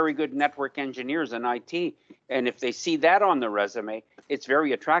 They're very good network engineers in IT. And if they see that on the resume, it's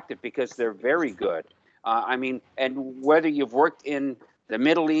very attractive because they're very good. And whether you've worked in the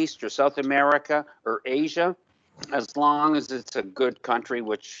Middle East or South America or Asia, as long as it's a good country,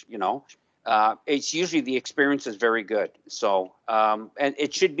 which, it's usually the experience is very good. So, and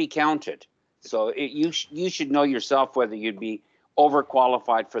it should be counted. So you should know yourself whether you'd be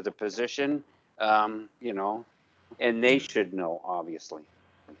overqualified for the position, and they should know, obviously.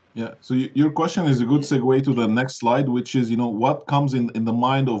 Yeah, so your question is a good segue to the next slide, which is, what comes in the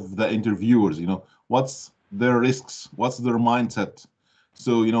mind of the interviewers, what's their risks, what's their mindset.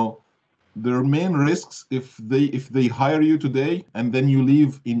 So, their main risks, if they hire you today and then you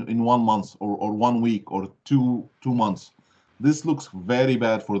leave in 1 month or 1 week or two months, this looks very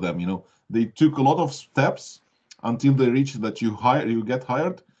bad for them. They took a lot of steps until they reach that you get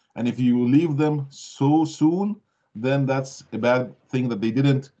hired, and if you leave them so soon, then that's a bad thing, that they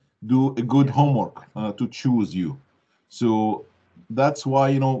didn't do a good homework to choose you. So that's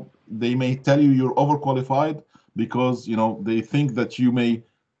why they may tell you you're overqualified, because they think that you may,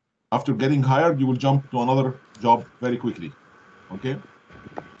 after getting hired, you will jump to another job very quickly. Okay.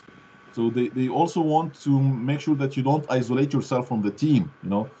 So they also want to make sure that you don't isolate yourself from the team.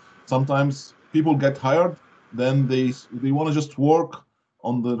 Sometimes people get hired, then they want to just work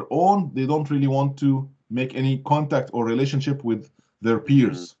on their own. They don't really want to make any contact or relationship with their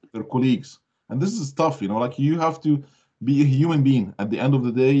peers, their colleagues. And this is tough, like you have to be a human being. At the end of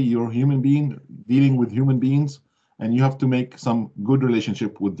the day, you're a human being dealing with human beings, and you have to make some good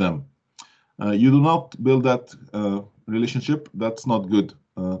relationship with them. You do not build that relationship, that's not good.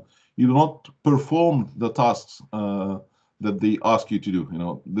 You do not perform the tasks that they ask you to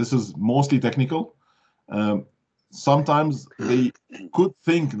do. This is mostly technical. Sometimes they could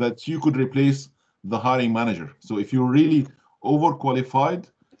think that you could replace the hiring manager. So if you're really overqualified,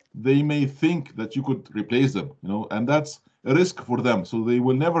 they may think that you could replace them, and that's a risk for them. So they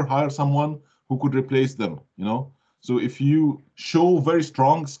will never hire someone who could replace them, So if you show very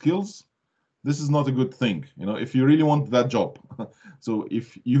strong skills, this is not a good thing, if you really want that job. So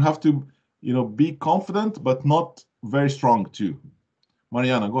if you have to, be confident, but not very strong too.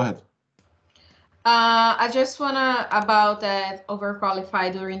 Mariana, go ahead. I just wanna, about that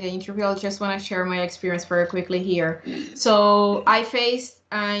overqualified during the interview, I just wanna share my experience very quickly here. So I faced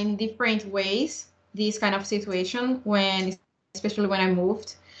in different ways this kind of situation especially when I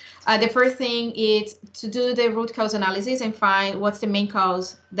moved. The first thing is to do the root cause analysis and find what's the main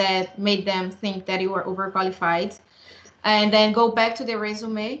cause that made them think that you are overqualified, and then go back to the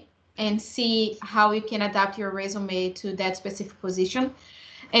resume and see how you can adapt your resume to that specific position.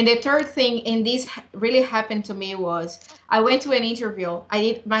 And the third thing, and this really happened to me, was I went to an interview. I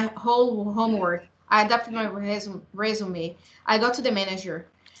did my whole homework. I adapted my resume. I got to the manager.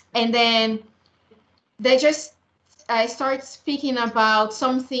 And then I started speaking about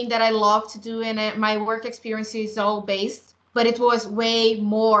something that I love to do, and my work experience is all based, but it was way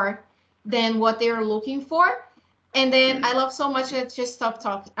more than what they were looking for. And then I love so much that I just stopped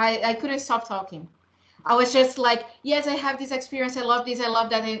talking. I couldn't stop talking. I was just like, yes, I have this experience. I love this. I love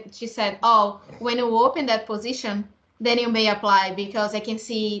that. And she said, oh, when you open that position, then you may apply, because I can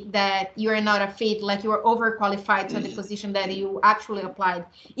see that you are not a fit, like you are overqualified to the position that you actually applied,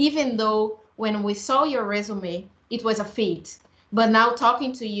 even though when we saw your resume, it was a fit. But now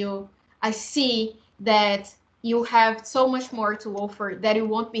talking to you, I see that you have so much more to offer that you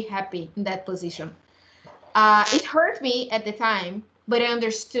won't be happy in that position. It hurt me at the time, but I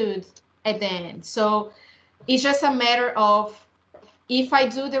understood at the end. So it's just a matter of if I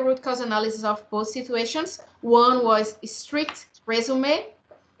do the root cause analysis of both situations, one was strict resume.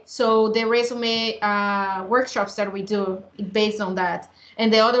 So the resume workshops that we do based on that.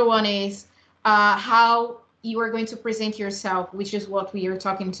 And the other one is how you are going to present yourself, which is what we are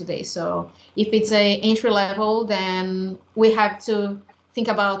talking today. So if it's a entry level, then we have to think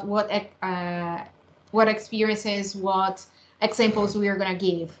about what experiences, what examples we are going to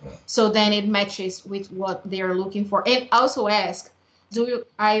give. So then it matches with what they are looking for. And also ask,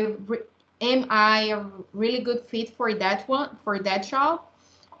 am I a really good fit for that one, for that job?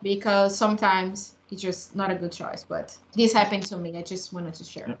 Because sometimes it's just not a good choice, but this happened to me. I just wanted to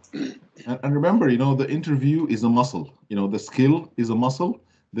share. And remember, the interview is a muscle. The skill is a muscle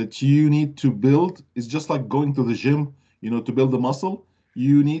that you need to build. It's just like going to the gym, to build the muscle.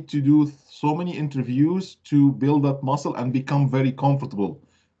 You need to do so many interviews to build that muscle and become very comfortable.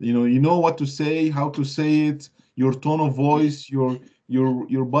 You know what to say, how to say it, your tone of voice, your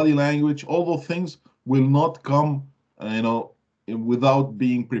body language, all those things will not come, without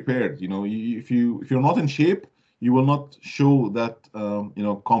being prepared. If you're not in shape, you will not show that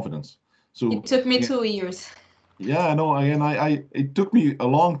confidence. So it took me again, 2 years. Yeah, no, again, it took me a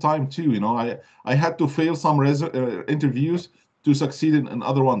long time too. I had to fail some interviews to succeed in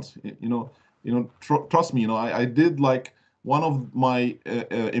other ones. Trust me. I did like one of my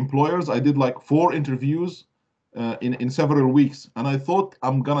employers. I did like 4 interviews in several weeks, and I thought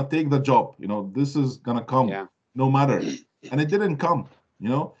I'm gonna take the job. This is gonna come no matter, and it didn't come.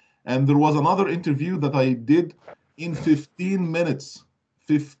 And there was another interview that I did in 15 minutes.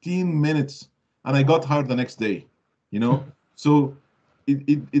 15 minutes, and I got hired the next day. So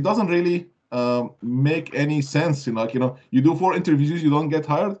it doesn't really make any sense. You do 4 interviews, you don't get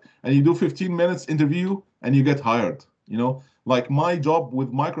hired, and you do 15 minutes interview and you get hired. Like my job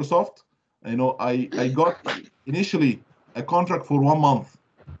with Microsoft, I got initially a contract for 1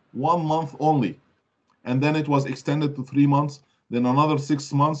 month only, and then it was extended to 3 months, then another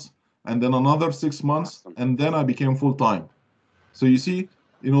 6 months, and then another 6 months, and then I became full time. So you see,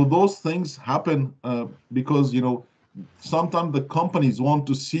 those things happen because sometimes the companies want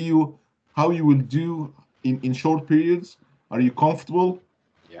to see you how you will do in short periods. Are you comfortable?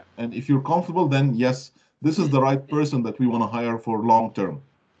 Yeah. And if you're comfortable, then yes, this is the right person that we want to hire for long term.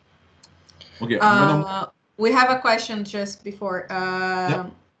 Okay, we have a question just before.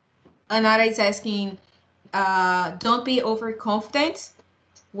 Anara is asking, don't be overconfident.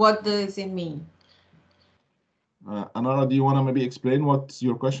 What does it mean? Anara, do you want to maybe explain what's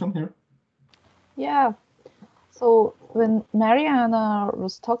your question here? Yeah. So when Mariana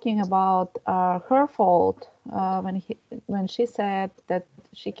was talking about her fault, when she said that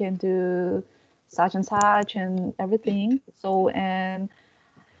she can do such and everything. So, and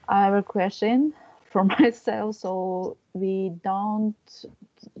I have a question for myself. So we don't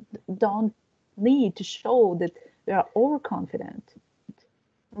need to show that we are overconfident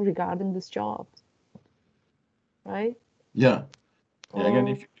regarding this job, right? Yeah. Again,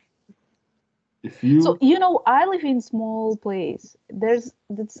 if you. So I live in small place. That's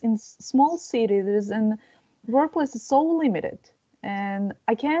in small city. There's an workplace is so limited, and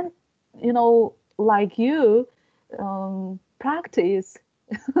I can't, like you, practice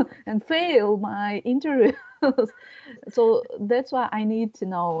and fail my interviews. So that's why I need to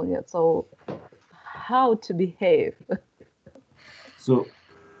know. Yeah, so how to behave. So,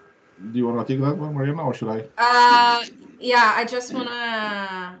 do you want to take that one, Mariana, or should I? Yeah, I just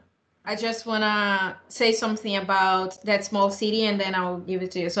wanna say something about that small city, and then I'll give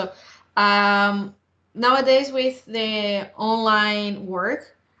it to you. So, nowadays with the online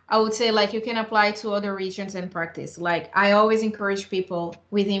work, I would say like you can apply to other regions and practice. Like I always encourage people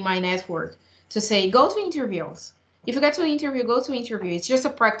within my network to say, go to interviews. If you get to interview, go to interview. It's just a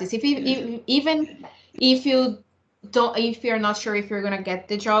practice. Even if if you're not sure if you're gonna get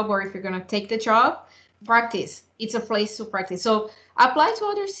the job or if you're gonna take the job, practice. It's a place to practice. So apply to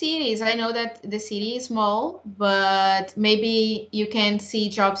other cities. I know that the city is small, but maybe you can see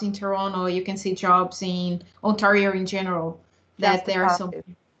jobs in Toronto. You can see jobs in Ontario in general. That there are some.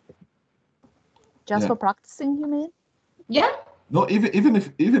 Just for practicing, you mean? Yeah. No, even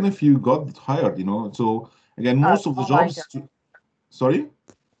if you got hired, So again, most of the jobs. Sorry.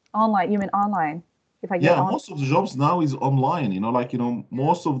 Online. You mean online? If I get most of the jobs now is online.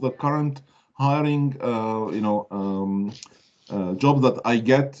 Most of the current hiring, jobs that I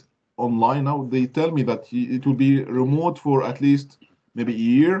get online now, they tell me that it will be remote for at least maybe a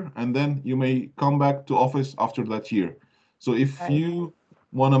year, and then you may come back to office after that year. So if you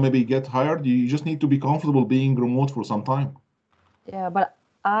want to maybe get hired, you just need to be comfortable being remote for some time. Yeah, but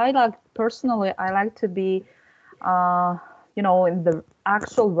personally, I like to be in the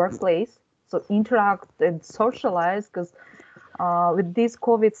actual workplace. So interact and socialize, because with this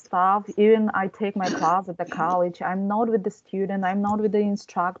COVID stuff, even I take my class at the college, I'm not with the student, I'm not with the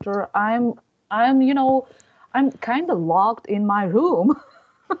instructor. I'm kind of locked in my room,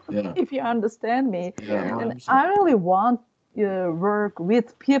 Yeah. if you understand me. Yeah. No, I And understand. I really want to work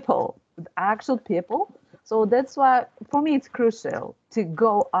with people, with actual people. So that's why, for me, it's crucial to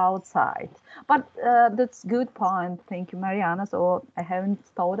go outside. But that's good point. Thank you, Mariana. So I haven't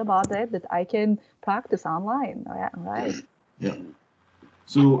thought about that I can practice online. Right. Yeah.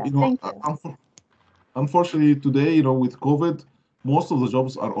 So, Yeah, thank you. unfortunately today, with COVID, most of the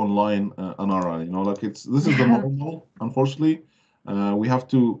jobs are online, Anara. Like this is the normal. Unfortunately, we have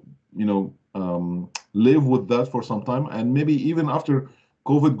to, live with that for some time, and maybe even after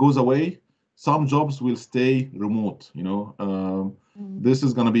COVID goes away, some jobs will stay remote. This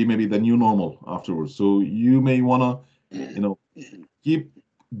is gonna be maybe the new normal afterwards. So you may wanna, keep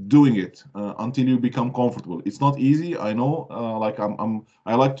doing it until you become comfortable. It's not easy, I know. Like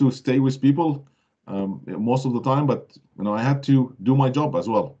I like to stay with people most of the time, but I had to do my job as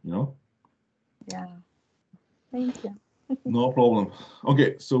well. Yeah, thank you. No problem.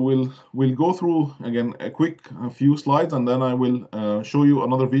 Okay, so we'll go through again a few slides, and then I will show you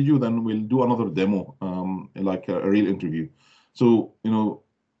another video. Then we'll do another demo, like a real interview. So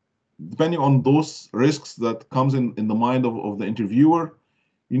depending on those risks that comes in the mind of the interviewer,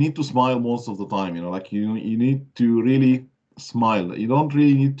 you need to smile most of the time. Like you need to really smile. You don't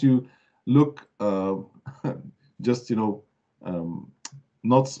really need to look just um,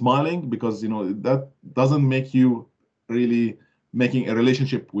 not smiling, because that doesn't make you really making a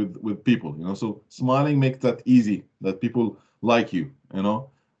relationship with people. So smiling makes that easy, that people like you.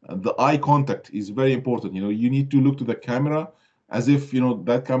 The eye contact is very important. You need to look to the camera as if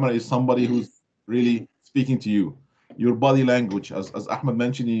that camera is somebody who's really speaking to you. Your body language, as Ahmed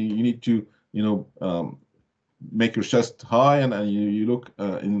mentioned, you need to make your chest high, and you look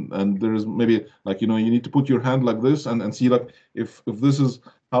and there's maybe like you need to put your hand like this, and see like if this is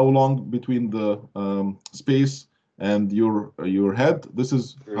how long between the space and your head, this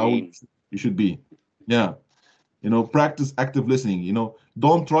is how Green. you should be. Yeah. Practice active listening.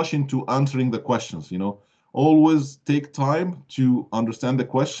 Don't rush into answering the questions. Always take time to understand the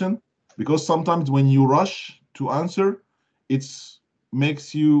question, because sometimes when you rush to answer, it's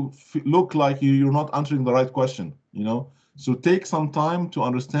makes you look like you're not answering the right question. So take some time to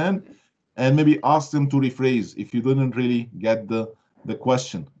understand, and maybe ask them to rephrase if you didn't really get the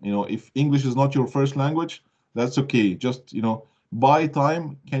question. If English is not your first language, that's okay. Just buy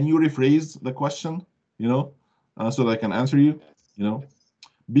time. Can you rephrase the question? So that I can answer you.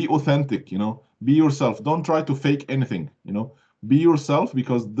 Be authentic. Be yourself. Don't try to fake anything. Be yourself,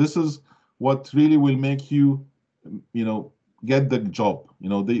 because this is what really will make you, get the job.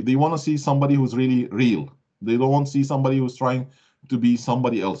 They want to see somebody who's really real. They don't want to see somebody who's trying to be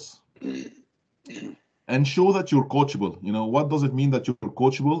somebody else. And show that you're coachable. What does it mean that you're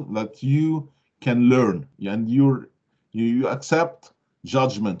coachable? That you can learn, and you accept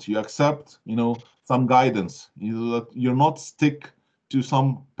judgment. You accept, some guidance. That you're not stick to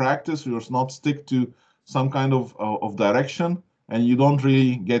some practice. You're not stick to some kind of direction, and you don't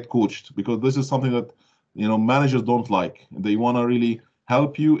really get coached, because this is something that managers don't like. They want to really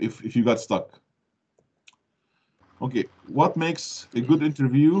help you if you got stuck. Okay, what makes a good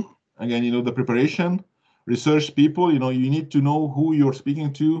interview? Again, the preparation, research people. You need to know who you're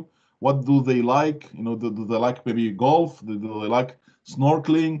speaking to. What do they like? Do they like maybe golf? Do they like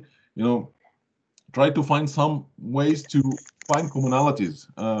snorkeling? Try to find some ways to find commonalities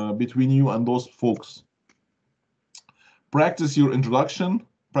between you and those folks. Practice your introduction,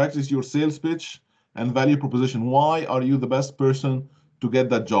 practice your sales pitch and value proposition. Why are you the best person to get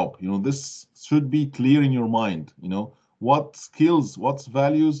that job? This should be clear in your mind. What skills, what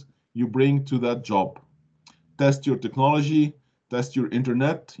values you bring to that job. Test your technology, test your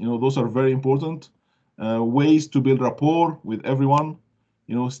internet. Those are very important. Ways to build rapport with everyone.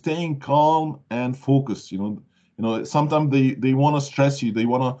 Staying calm and focused. Sometimes they want to stress you. They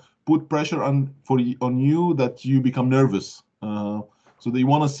want to put pressure on you, that you become nervous. So they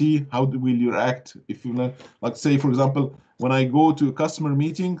want to see how will you react. If you like, say for example, when I go to a customer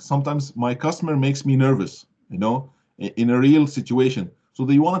meeting, sometimes my customer makes me nervous. In a real situation. So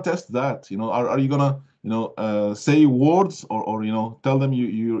they want to test that. Are you gonna say words, or tell them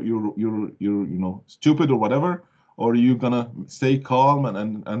you're stupid or whatever, or are you gonna stay calm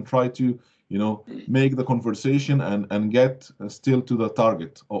and try to make the conversation and get still to the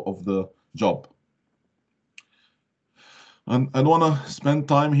target of the job. And I don't want to spend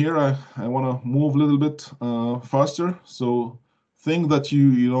time here. I want to move a little bit faster. So think that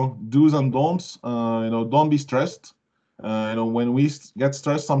you know, do's and don'ts. You know, don't be stressed. You know, when we get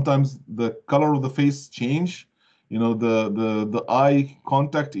stressed, sometimes the color of the face change. You know, the eye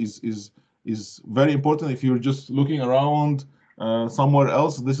contact is very important. If you're just looking around somewhere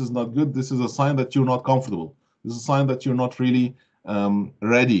else, this is not good. This is a sign that you're not comfortable. This is a sign that you're not really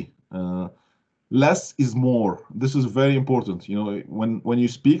ready. Less is more. This is very important. You know, when you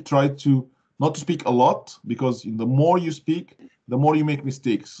speak, try to not to speak a lot, because the more you speak, the more you make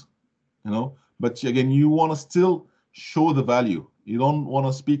mistakes. You know, but again, you want to still show the value. You don't want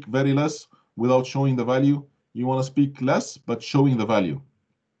to speak very less without showing the value. You want to speak less but showing the value.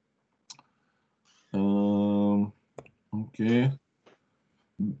 Okay.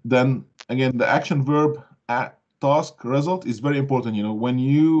 Then again, the action verb task result is very important. You know, when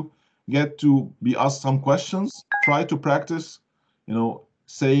you get to be asked some questions, try to practice, you know,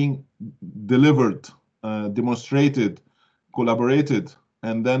 saying delivered, demonstrated, collaborated,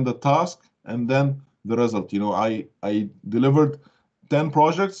 and then the task, and then the result. You know, I delivered 10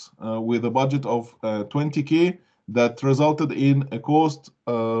 projects with a budget of 20K that resulted in a cost,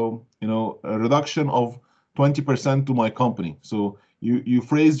 you know, a reduction of 20% to my company. So you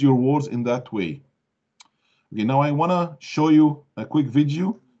phrase your words in that way. Okay, now I want to show you a quick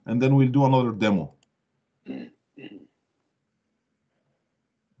video, and then we'll do another demo. Okay.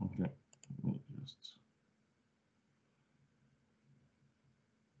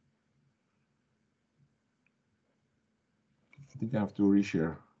 I think I have to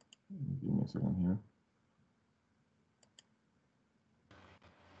reshare. Give me a second here.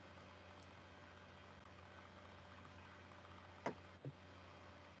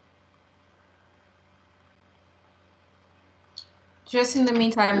 Just in the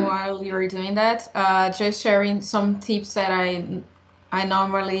meantime, while you're doing that, just sharing some tips that I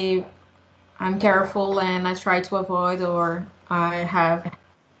normally I'm careful and I try to avoid, or I have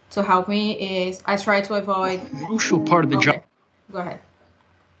to help me, is I try to avoid. Crucial part of the job. Go ahead.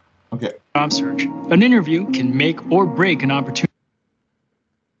 Okay. Job search. An interview can make or break an opportunity.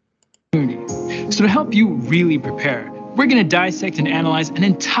 So to help you really prepare, we're going to dissect and analyze an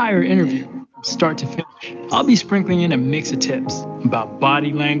entire interview from start to finish. I'll be sprinkling in a mix of tips about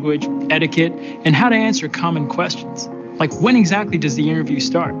body language, etiquette, and how to answer common questions. Like, when exactly does the interview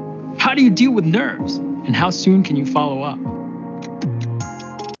start? How do you deal with nerves? And how soon can you follow up?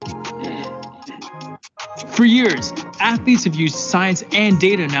 For years, athletes have used science and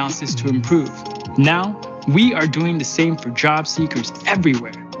data analysis to improve. Now, we are doing the same for job seekers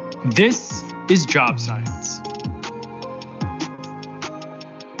everywhere. This is Job Science.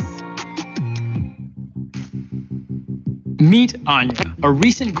 Meet Anya, a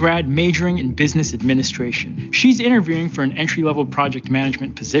recent grad majoring in business administration. She's interviewing for an entry-level project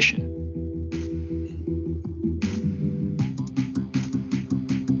management position.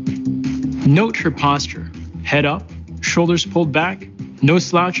 Note her posture. Head up, shoulders pulled back, no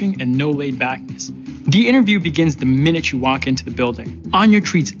slouching, and no laid backness. The interview begins the minute you walk into the building. Anya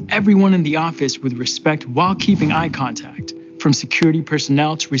treats everyone in the office with respect while keeping eye contact. From security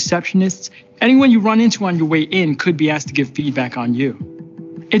personnel to receptionists, anyone you run into on your way in could be asked to give feedback on you.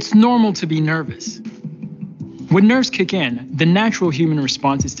 It's normal to be nervous. When nerves kick in, the natural human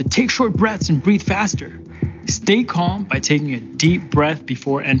response is to take short breaths and breathe faster. Stay calm by taking a deep breath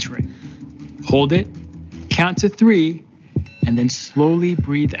before entering. Hold it, count to 3, and then slowly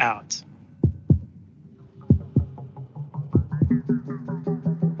breathe out.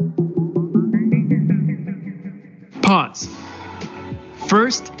 Pause.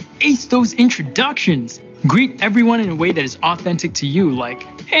 First, ace those introductions. Greet everyone in a way that is authentic to you, like,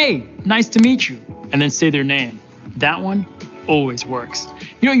 hey, nice to meet you, and then say their name. That one always works.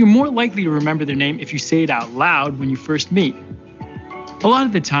 You know, you're more likely to remember their name if you say it out loud when you first meet. A lot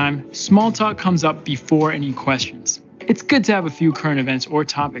of the time, small talk comes up before any questions. It's good to have a few current events or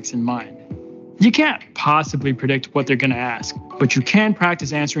topics in mind. You can't possibly predict what they're going to ask, but you can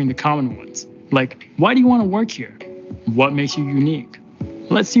practice answering the common ones, like, why do you want to work here? What makes you unique?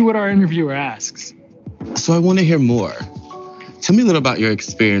 Let's see what our interviewer asks. So I want to hear more. Tell me a little about your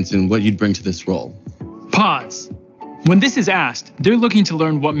experience and what you'd bring to this role. Pause. When this is asked, they're looking to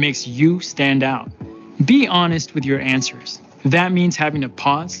learn what makes you stand out. Be honest with your answers. If that means having to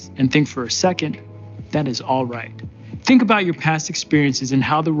pause and think for a second, that is all right. Think about your past experiences and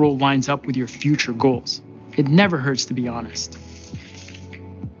how the role lines up with your future goals. It never hurts to be honest.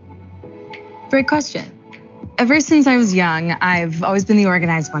 Great question. Ever since I was young, I've always been the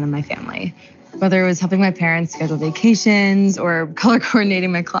organized one in my family. Whether it was helping my parents schedule vacations or color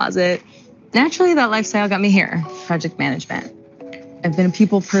coordinating my closet, Naturally, that lifestyle got me here, project management. I've been a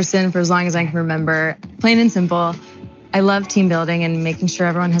people person for as long as I can remember. Plain and simple, I love team building and making sure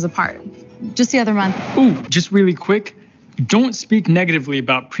everyone has a part. Just the other month. Ooh, just really quick, don't speak negatively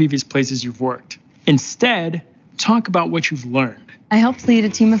about previous places you've worked. Instead, talk about what you've learned. I helped lead a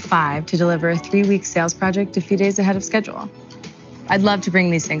team of 5 to deliver a 3-week sales project a few days ahead of schedule. I'd love to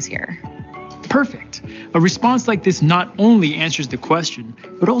bring these things here. Perfect. A response like this not only answers the question,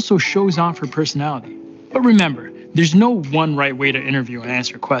 but also shows off her personality. But remember, there's no one right way to interview and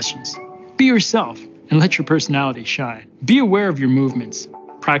answer questions. Be yourself and let your personality shine. Be aware of your movements.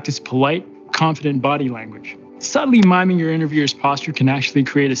 Practice polite, confident body language. Subtly miming your interviewer's posture can actually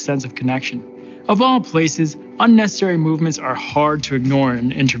create a sense of connection. Of all places, unnecessary movements are hard to ignore in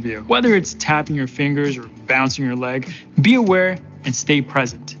an interview. Whether it's tapping your fingers or bouncing your leg, be aware and stay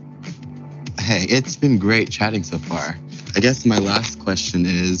present. Hey, it's been great chatting so far. I guess my last question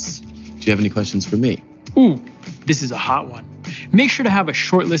is, do you have any questions for me? Ooh, this is a hot one. Make sure to have a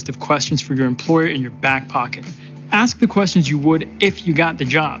short list of questions for your employer in your back pocket. Ask the questions you would if you got the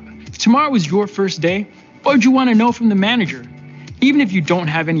job. If tomorrow was your first day, what would you want to know from the manager? Even if you don't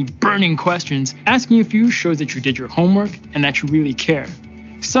have any burning questions, asking a few shows that you did your homework and that you really care.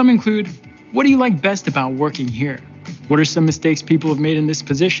 Some include, what do you like best about working here? What are some mistakes people have made in this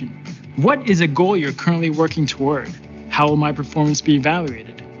position? What is a goal you're currently working toward? How will my performance be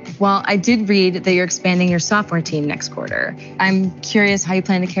evaluated? Well, I did read that you're expanding your software team next quarter. I'm curious how you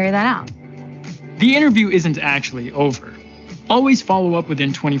plan to carry that out. The interview isn't actually over. Always follow up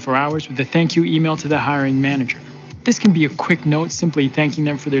within 24 hours with a thank you email to the hiring manager. This can be a quick note simply thanking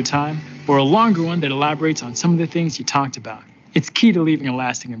them for their time, or a longer one that elaborates on some of the things you talked about. It's key to leaving a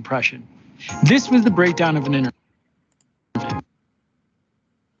lasting impression. This was the breakdown of an interview.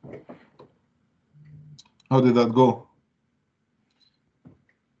 How did that go?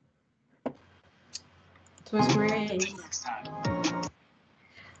 It was great.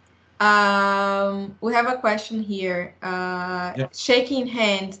 We have a question here. Shaking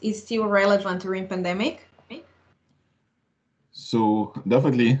hands is still relevant during pandemic? So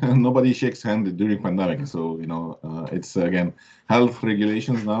definitely nobody shakes hand during pandemic. So, it's again, health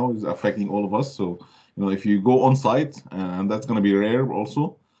regulations now is affecting all of us. So, if you go on site, and that's going to be rare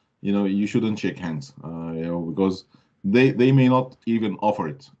also, you shouldn't shake hands, because they may not even offer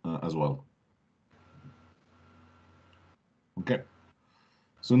it as well. Okay.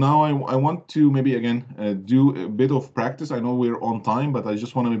 So now I want to maybe again do a bit of practice. I know we're on time, but I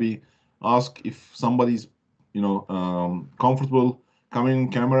just want to maybe ask if somebody's comfortable coming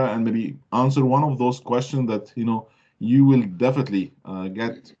in camera and maybe answer one of those questions that you will definitely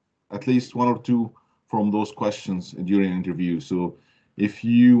get at least 1 or 2 from those questions during interview. So if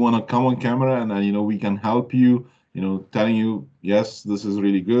you want to come on camera and we can help you, telling you yes, this is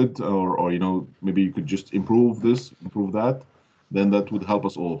really good, or maybe you could just improve this, improve that, then that would help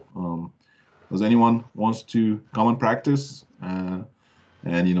us all. Does anyone wants to come and practice and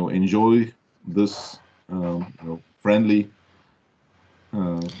enjoy this friendly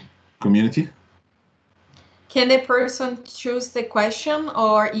community? Can the person choose the question,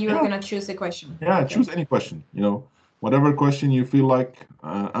 or you're gonna choose the question? Yeah, choose any question. Whatever question you feel like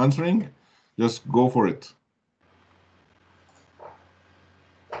answering, just go for it.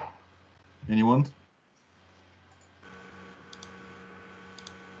 Anyone?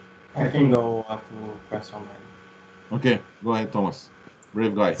 I can go up to question 9. Okay, go ahead, Thomas.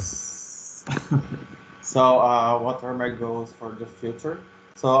 Brave guy. So, what are my goals for the future?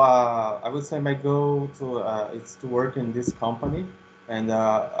 So, I would say my goal is to work in this company and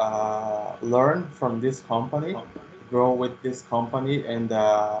learn from this company, grow with this company, and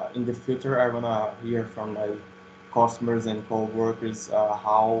in the future, I wanna hear from my customers and co-workers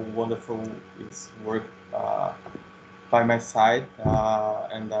how wonderful it's work by my side,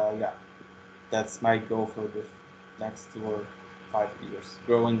 yeah, that's my goal for the next 2 or 5 years,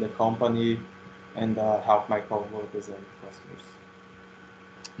 growing the company and help my co-workers and customers.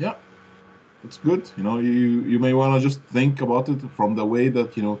 Yeah, it's good. You may want to just think about it from the way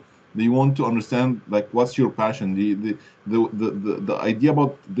that they want to understand, like, what's your passion. The idea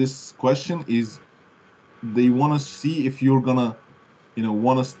about this question is they want to see if you're gonna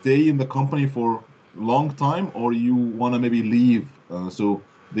want to stay in the company for long time, or you want to maybe leave. So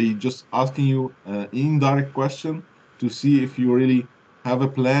they just asking you an indirect question to see if you really have a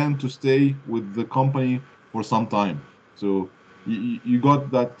plan to stay with the company for some time. So you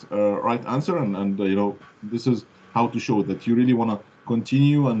got that right answer, and this is how to show that you really want to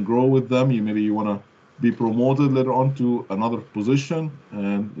continue and grow with them. Maybe you want to be promoted later on to another position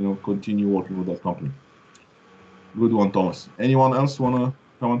and continue working with that company. Good one, Thomas. Anyone else want to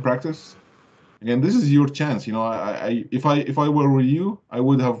come and practice? Again, this is your chance. You know, if I were you, I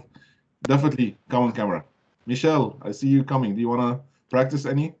would have definitely come on camera. Michelle, I see you coming. Do you want to practice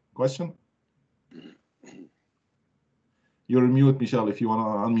any question? You're mute, Michelle, if you want to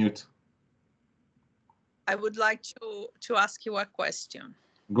unmute. I would like to ask you a question.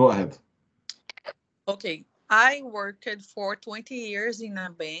 Go ahead. Okay, I worked for 20 years in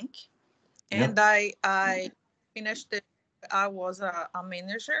a bank, and I finished it. I was a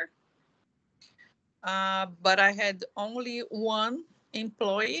manager, but I had only one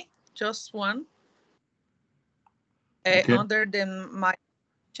employee, just one, under my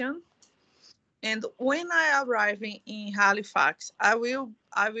position. And when I arrive in Halifax, I will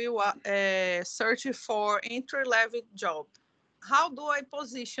search for entry-level job. How do I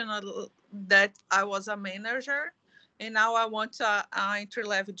position that I was a manager and now I want an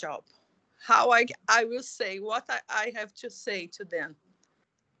entry-level job? How I will say what I have to say to them.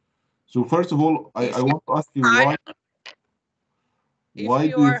 So first of all, I want to ask you why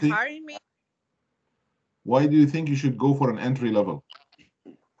do you think hiring me, why do you think you should go for an entry level?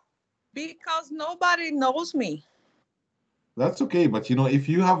 Because nobody knows me. That's okay, but you know, if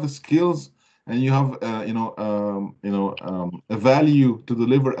you have the skills and you have a value to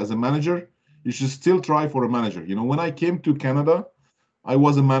deliver as a manager, you should still try for a manager. You know, when I came to Canada, I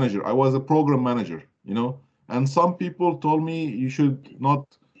was a manager. I was a program manager, you know, and some people told me you should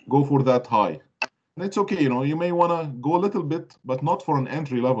not go for that high. And it's okay, you know, you may want to go a little bit, but not for an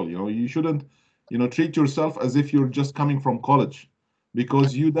entry level. You know, you shouldn't, you know, treat yourself as if you're just coming from college,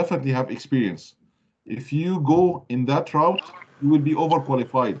 because you definitely have experience. If you go in that route, you will be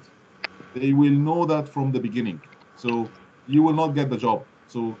overqualified. They will know that from the beginning. So you will not get the job.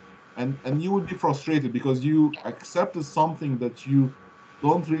 So and you will be frustrated because you accepted something that you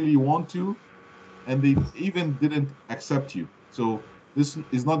don't really want to, and they even didn't accept you. So this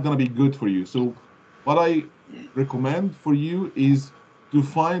is not going to be good for you. So what I recommend for you is to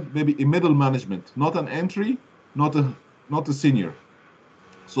find maybe a middle management, not an entry, not a senior.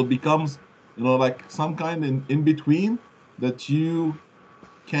 So it becomes, you know, like some kind in between, that you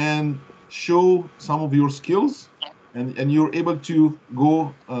can show some of your skills, and you're able to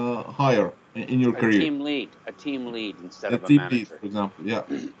go higher in your career. A team lead instead A of a team manager. lead, for example. Yeah.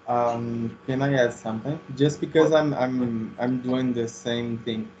 Can I add something? Just because I'm doing the same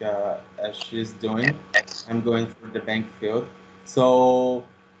thing as she's doing, I'm going for the bank field. So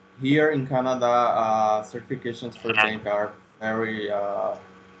here in Canada, certifications for bank are very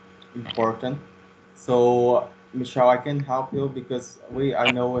important. So Michelle, I can help you because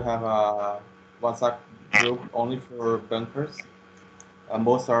I know we have a WhatsApp group only for bankers.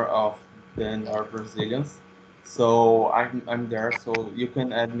 Most of them are Brazilians. So I'm there. So you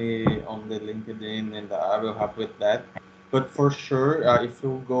can add me on the LinkedIn, and I will help with that. But for sure, if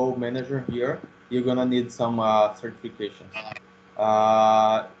you go manager here, you're gonna need some certifications.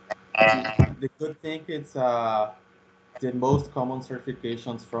 The good thing is the most common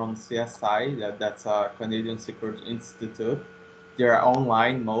certifications from CSI, that's a Canadian Security Institute. They're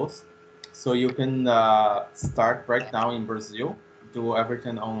online most, so you can start right now in Brazil, do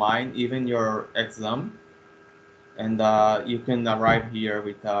everything online, even your exam, and you can arrive here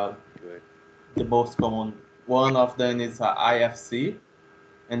with the most common. One of them is IFC,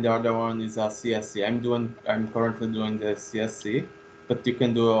 and the other one is CSC. I'm currently doing the CSC, but you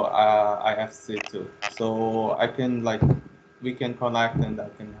can do IFC too. So we can connect, and I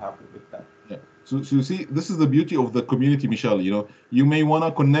can help you with that. Yeah. So you see, this is the beauty of the community, Michelle. You know, you may want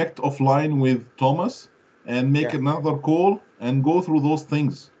to connect offline with Thomas and make another call and go through those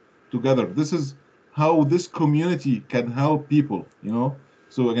things together. This is how this community can help people, you know.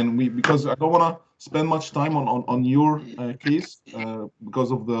 So again, because I don't want to spend much time on your case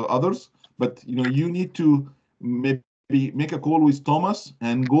because of the others, but you know, you need to maybe make a call with Thomas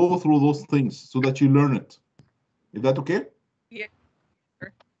and go through those things so that you learn it. Is that okay? Yeah.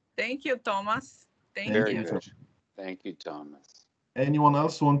 Thank you, Thomas. Thank Very you. good. Thank you, Thomas. Anyone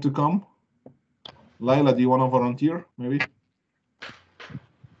else want to come? Laila, do you want to volunteer, maybe?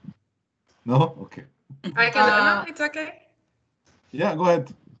 No? Okay. I can. No, it's okay. Yeah, go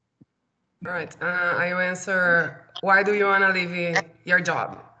ahead. All right. I will answer. Why do you want to leave your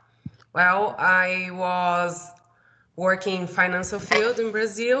job? Well, I was working in financial field in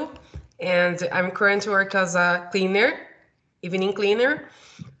Brazil, and I'm currently work as a cleaner, evening cleaner,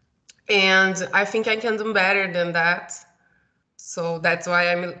 and I think I can do better than that. So that's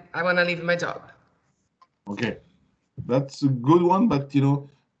why I want to leave my job. Okay, that's a good one, but you know,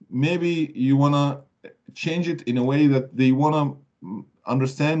 maybe you want to change it in a way that they want to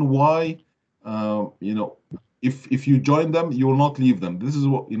understand why, you know, if you join them, you will not leave them. This is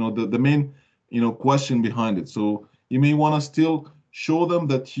what, you know, the main question behind it. So you may want to still show them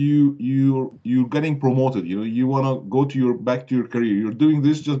that you're getting promoted. You want to go to back to your career. You're doing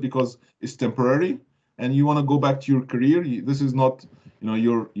this just because it's temporary, and you want to go back to your career. This is not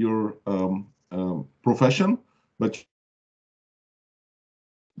your profession, but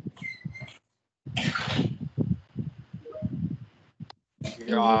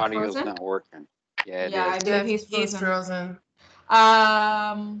Your audio's not working. Yeah, it is. I believe he's frozen.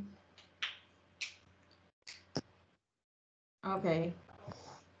 frozen. Okay.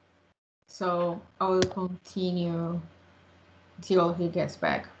 So I will continue till he gets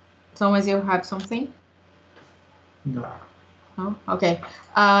back. Thomas, you have something? No. No? Okay.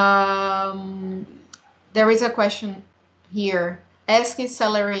 There is a question here. Asking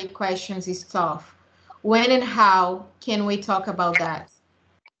salary questions is tough. When and how can we talk about that?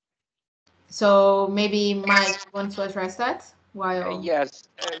 So maybe Mike wants to address that. Yes,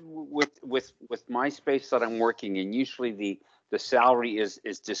 with my space that I'm working in, usually the salary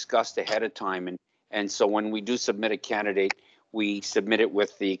is discussed ahead of time, and so when we do submit a candidate, we submit it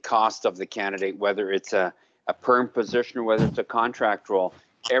with the cost of the candidate, whether it's a perm position or whether it's a contract role.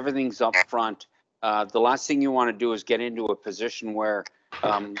 Everything's up front. The last thing you want to do is get into a position where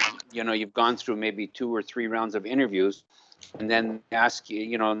you've gone through maybe 2 or 3 rounds of interviews, and then ask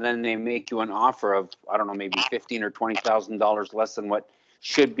you, and then they make you an offer of, I don't know, maybe $15,000 or $20,000 less than what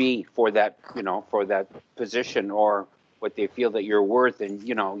should be for that, for that position, or what they feel that you're worth, and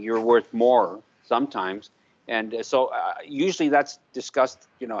you're worth more sometimes, and so usually that's discussed,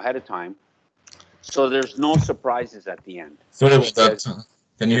 ahead of time, so there's no surprises at the end. Sorry about that.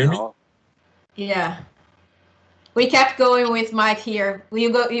 Can you hear me? Yeah. We kept going with Mike here.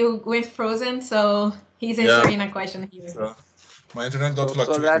 You went frozen, so he's answering a question here. So my internet got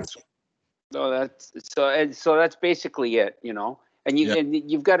fluctuated. So that's basically it, And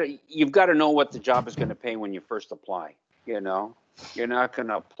you've got to know what the job is going to pay when you first apply. You're not going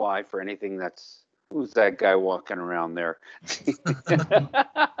to apply for anything that's, who's that guy walking around there?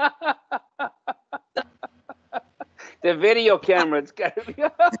 The video camera, it's got to be.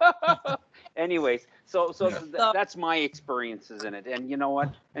 Anyways, so that's my experiences in it, and you know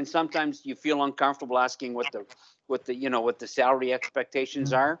what? And sometimes you feel uncomfortable asking what the salary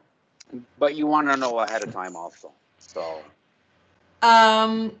expectations are, but you want to know ahead of time also. So,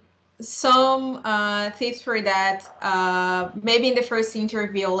 some tips for that. Maybe in the first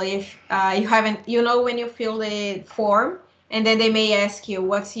interview, if you haven't, when you fill the form, and then they may ask you,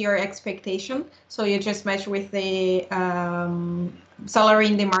 what's your expectation? So you just match with the salary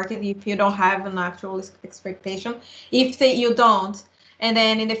in the market if you don't have an actual expectation. If you don't, and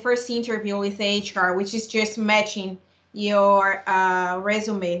then in the first interview with HR, which is just matching your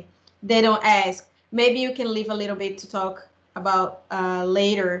resume, they don't ask. Maybe you can leave a little bit to talk about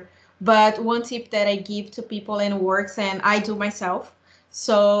later. But one tip that I give to people in works, and I do myself,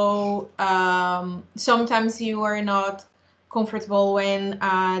 so sometimes you are not comfortable when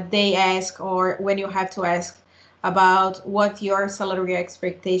they ask, or when you have to ask about what your salary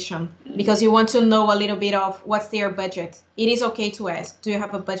expectation, because you want to know a little bit of what's their budget. It is okay to ask, do you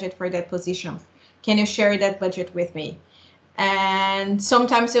have a budget for that position? Can you share that budget with me? And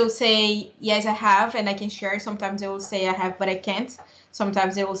sometimes they'll say, yes, I have, and I can share. Sometimes they will say, I have, but I can't.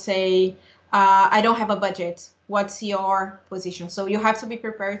 Sometimes they will say, I don't have a budget. What's your position? So you have to be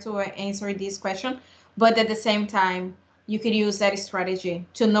prepared to answer this question, but at the same time, you could use that strategy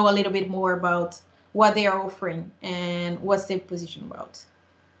to know a little bit more about what they are offering and what's their position about.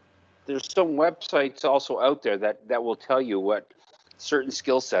 There's some websites also out there that will tell you what certain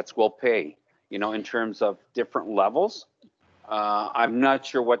skill sets will pay, in terms of different levels. I'm not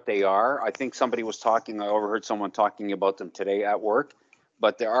sure what they are. I think somebody was talking, I overheard someone talking about them today at work,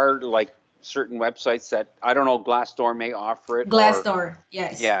 but there are like certain websites that, I don't know, Glassdoor may offer it. Glassdoor,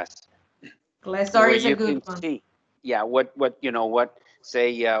 yes. Yes. Glassdoor is a good one. See, yeah, what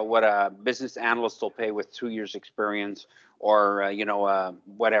a business analyst will pay with 2 years experience, or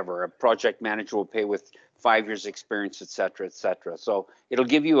whatever, a project manager will pay with 5 years experience, et cetera, et cetera. So it'll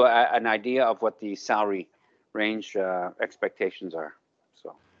give you an idea of what the salary range expectations are.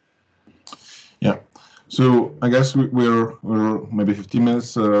 So yeah, so I guess we're maybe 15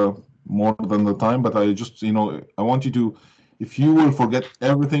 minutes more than the time, but I just I want you to, if you will forget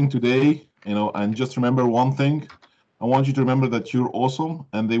everything today, and just remember one thing, I want you to remember that you're awesome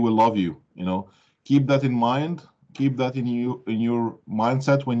and they will love you. Keep that in mind. Keep that in your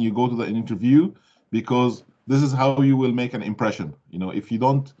mindset when you go to the interview, because this is how you will make an impression. If you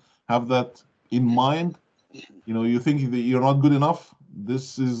don't have that in mind, you think that you're not good enough,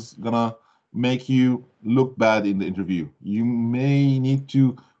 this is gonna make you look bad in the interview. You may need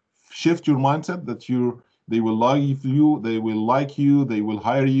to shift your mindset that they will like you, they will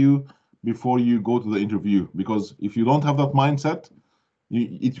hire you before you go to the interview. Because if you don't have that mindset,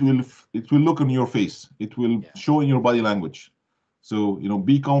 it will look on your face, it will show in your body language. So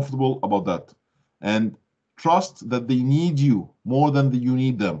be comfortable about that, and trust that they need you more than you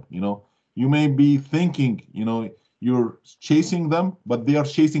need them. You may be thinking you're chasing them, but they are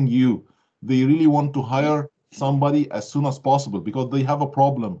chasing you. They really want to hire somebody as soon as possible because they have a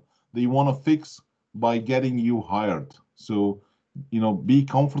problem they want to fix by getting you hired. So be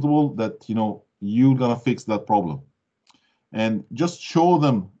comfortable that you're gonna fix that problem, and just show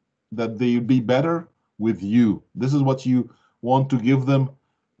them that they'll be better with you. This is what you want to give them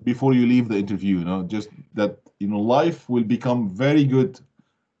before you leave the interview. Just that life will become very good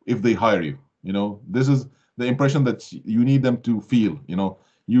if they hire you. This is the impression that you need them to feel.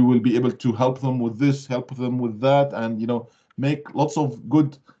 You will be able to help them with this, help them with that, and make lots of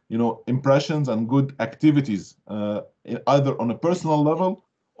good impressions and good activities, either on a personal level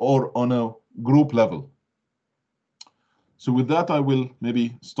or on a group level. So with that, I will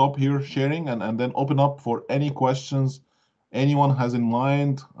maybe stop here sharing and then open up for any questions anyone has in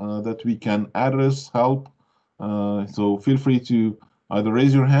mind that we can address, help. So feel free to either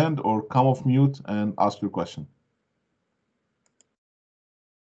raise your hand or come off mute and ask your question.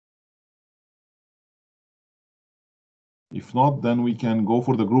 If not, then we can go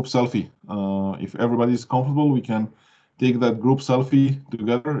for the group selfie. If everybody's comfortable, we can take that group selfie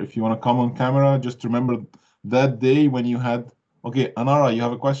together. If you want to come on camera, just remember that day when you had. Okay, Anara, you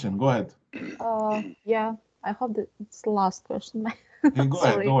have a question. Go ahead. Yeah, I hope that it's the last question. Okay, go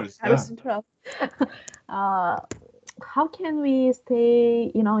ahead. No worries. I was interrupted. How can we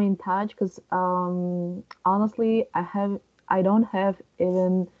stay, in touch? Because honestly, I don't have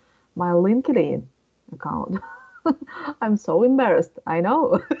even my LinkedIn account. I'm so embarrassed. I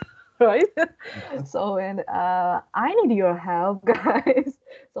know, right? So, and I need your help, guys.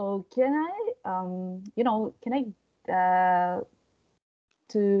 So, can I,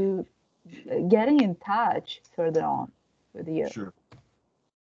 to getting in touch further on with you? Sure.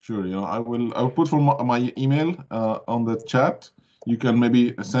 I'll put for my email on the chat. You can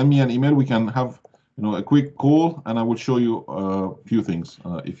maybe send me an email. We can have a quick call, and I will show you a few things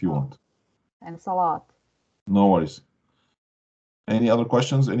if you want. Thanks a lot. No worries. Any other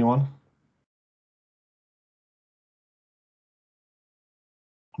questions, anyone?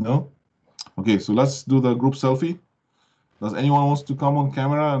 No? Okay, so let's do the group selfie. Does anyone wants to come on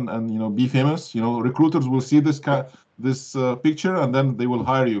camera and be famous? Recruiters will see this picture, and then they will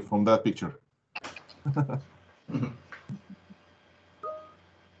hire you from that picture.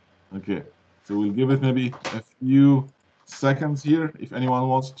 Okay, so we'll give it maybe a few seconds here if anyone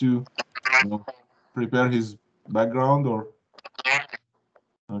wants to prepare his background or.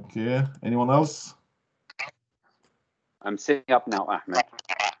 Okay, anyone else? I'm sitting up now, Ahmed.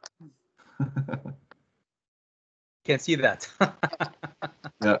 Can't see that.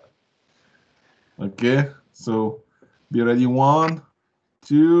 Yeah. Okay, so be ready. 1,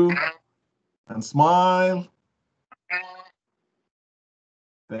 2, and smile.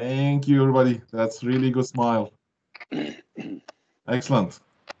 Thank you, everybody. That's really good smile. Excellent.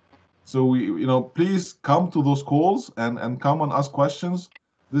 So please come to those calls and come and ask questions.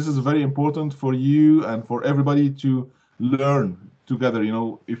 This is very important for you and for everybody to learn together.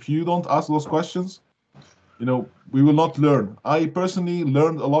 If you don't ask those questions, we will not learn. I personally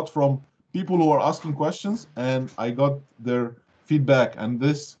learned a lot from people who are asking questions, and I got their feedback, and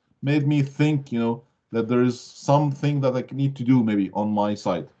this made me think, that there is something that I need to do maybe on my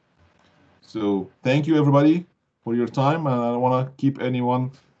side. So thank you, everybody, for your time. And I don't want to keep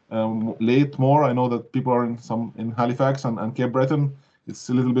anyone late more. I know that people are in Halifax and Cape Breton. It's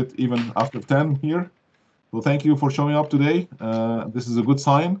a little bit even after 10 here. So thank you for showing up today. This is a good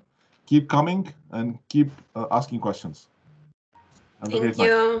sign. Keep coming and keep asking questions. Have a great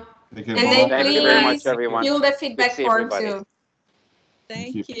night. Take care. And Bye-bye. then Thank you very much, please everyone. fill the Good to feedback see form everybody. too.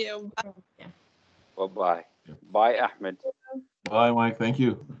 Thank you. Bye-bye. Bye, Ahmed. Bye, Mike. Thank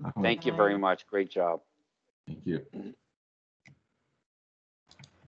you. Thank you very much. Great job. Thank you.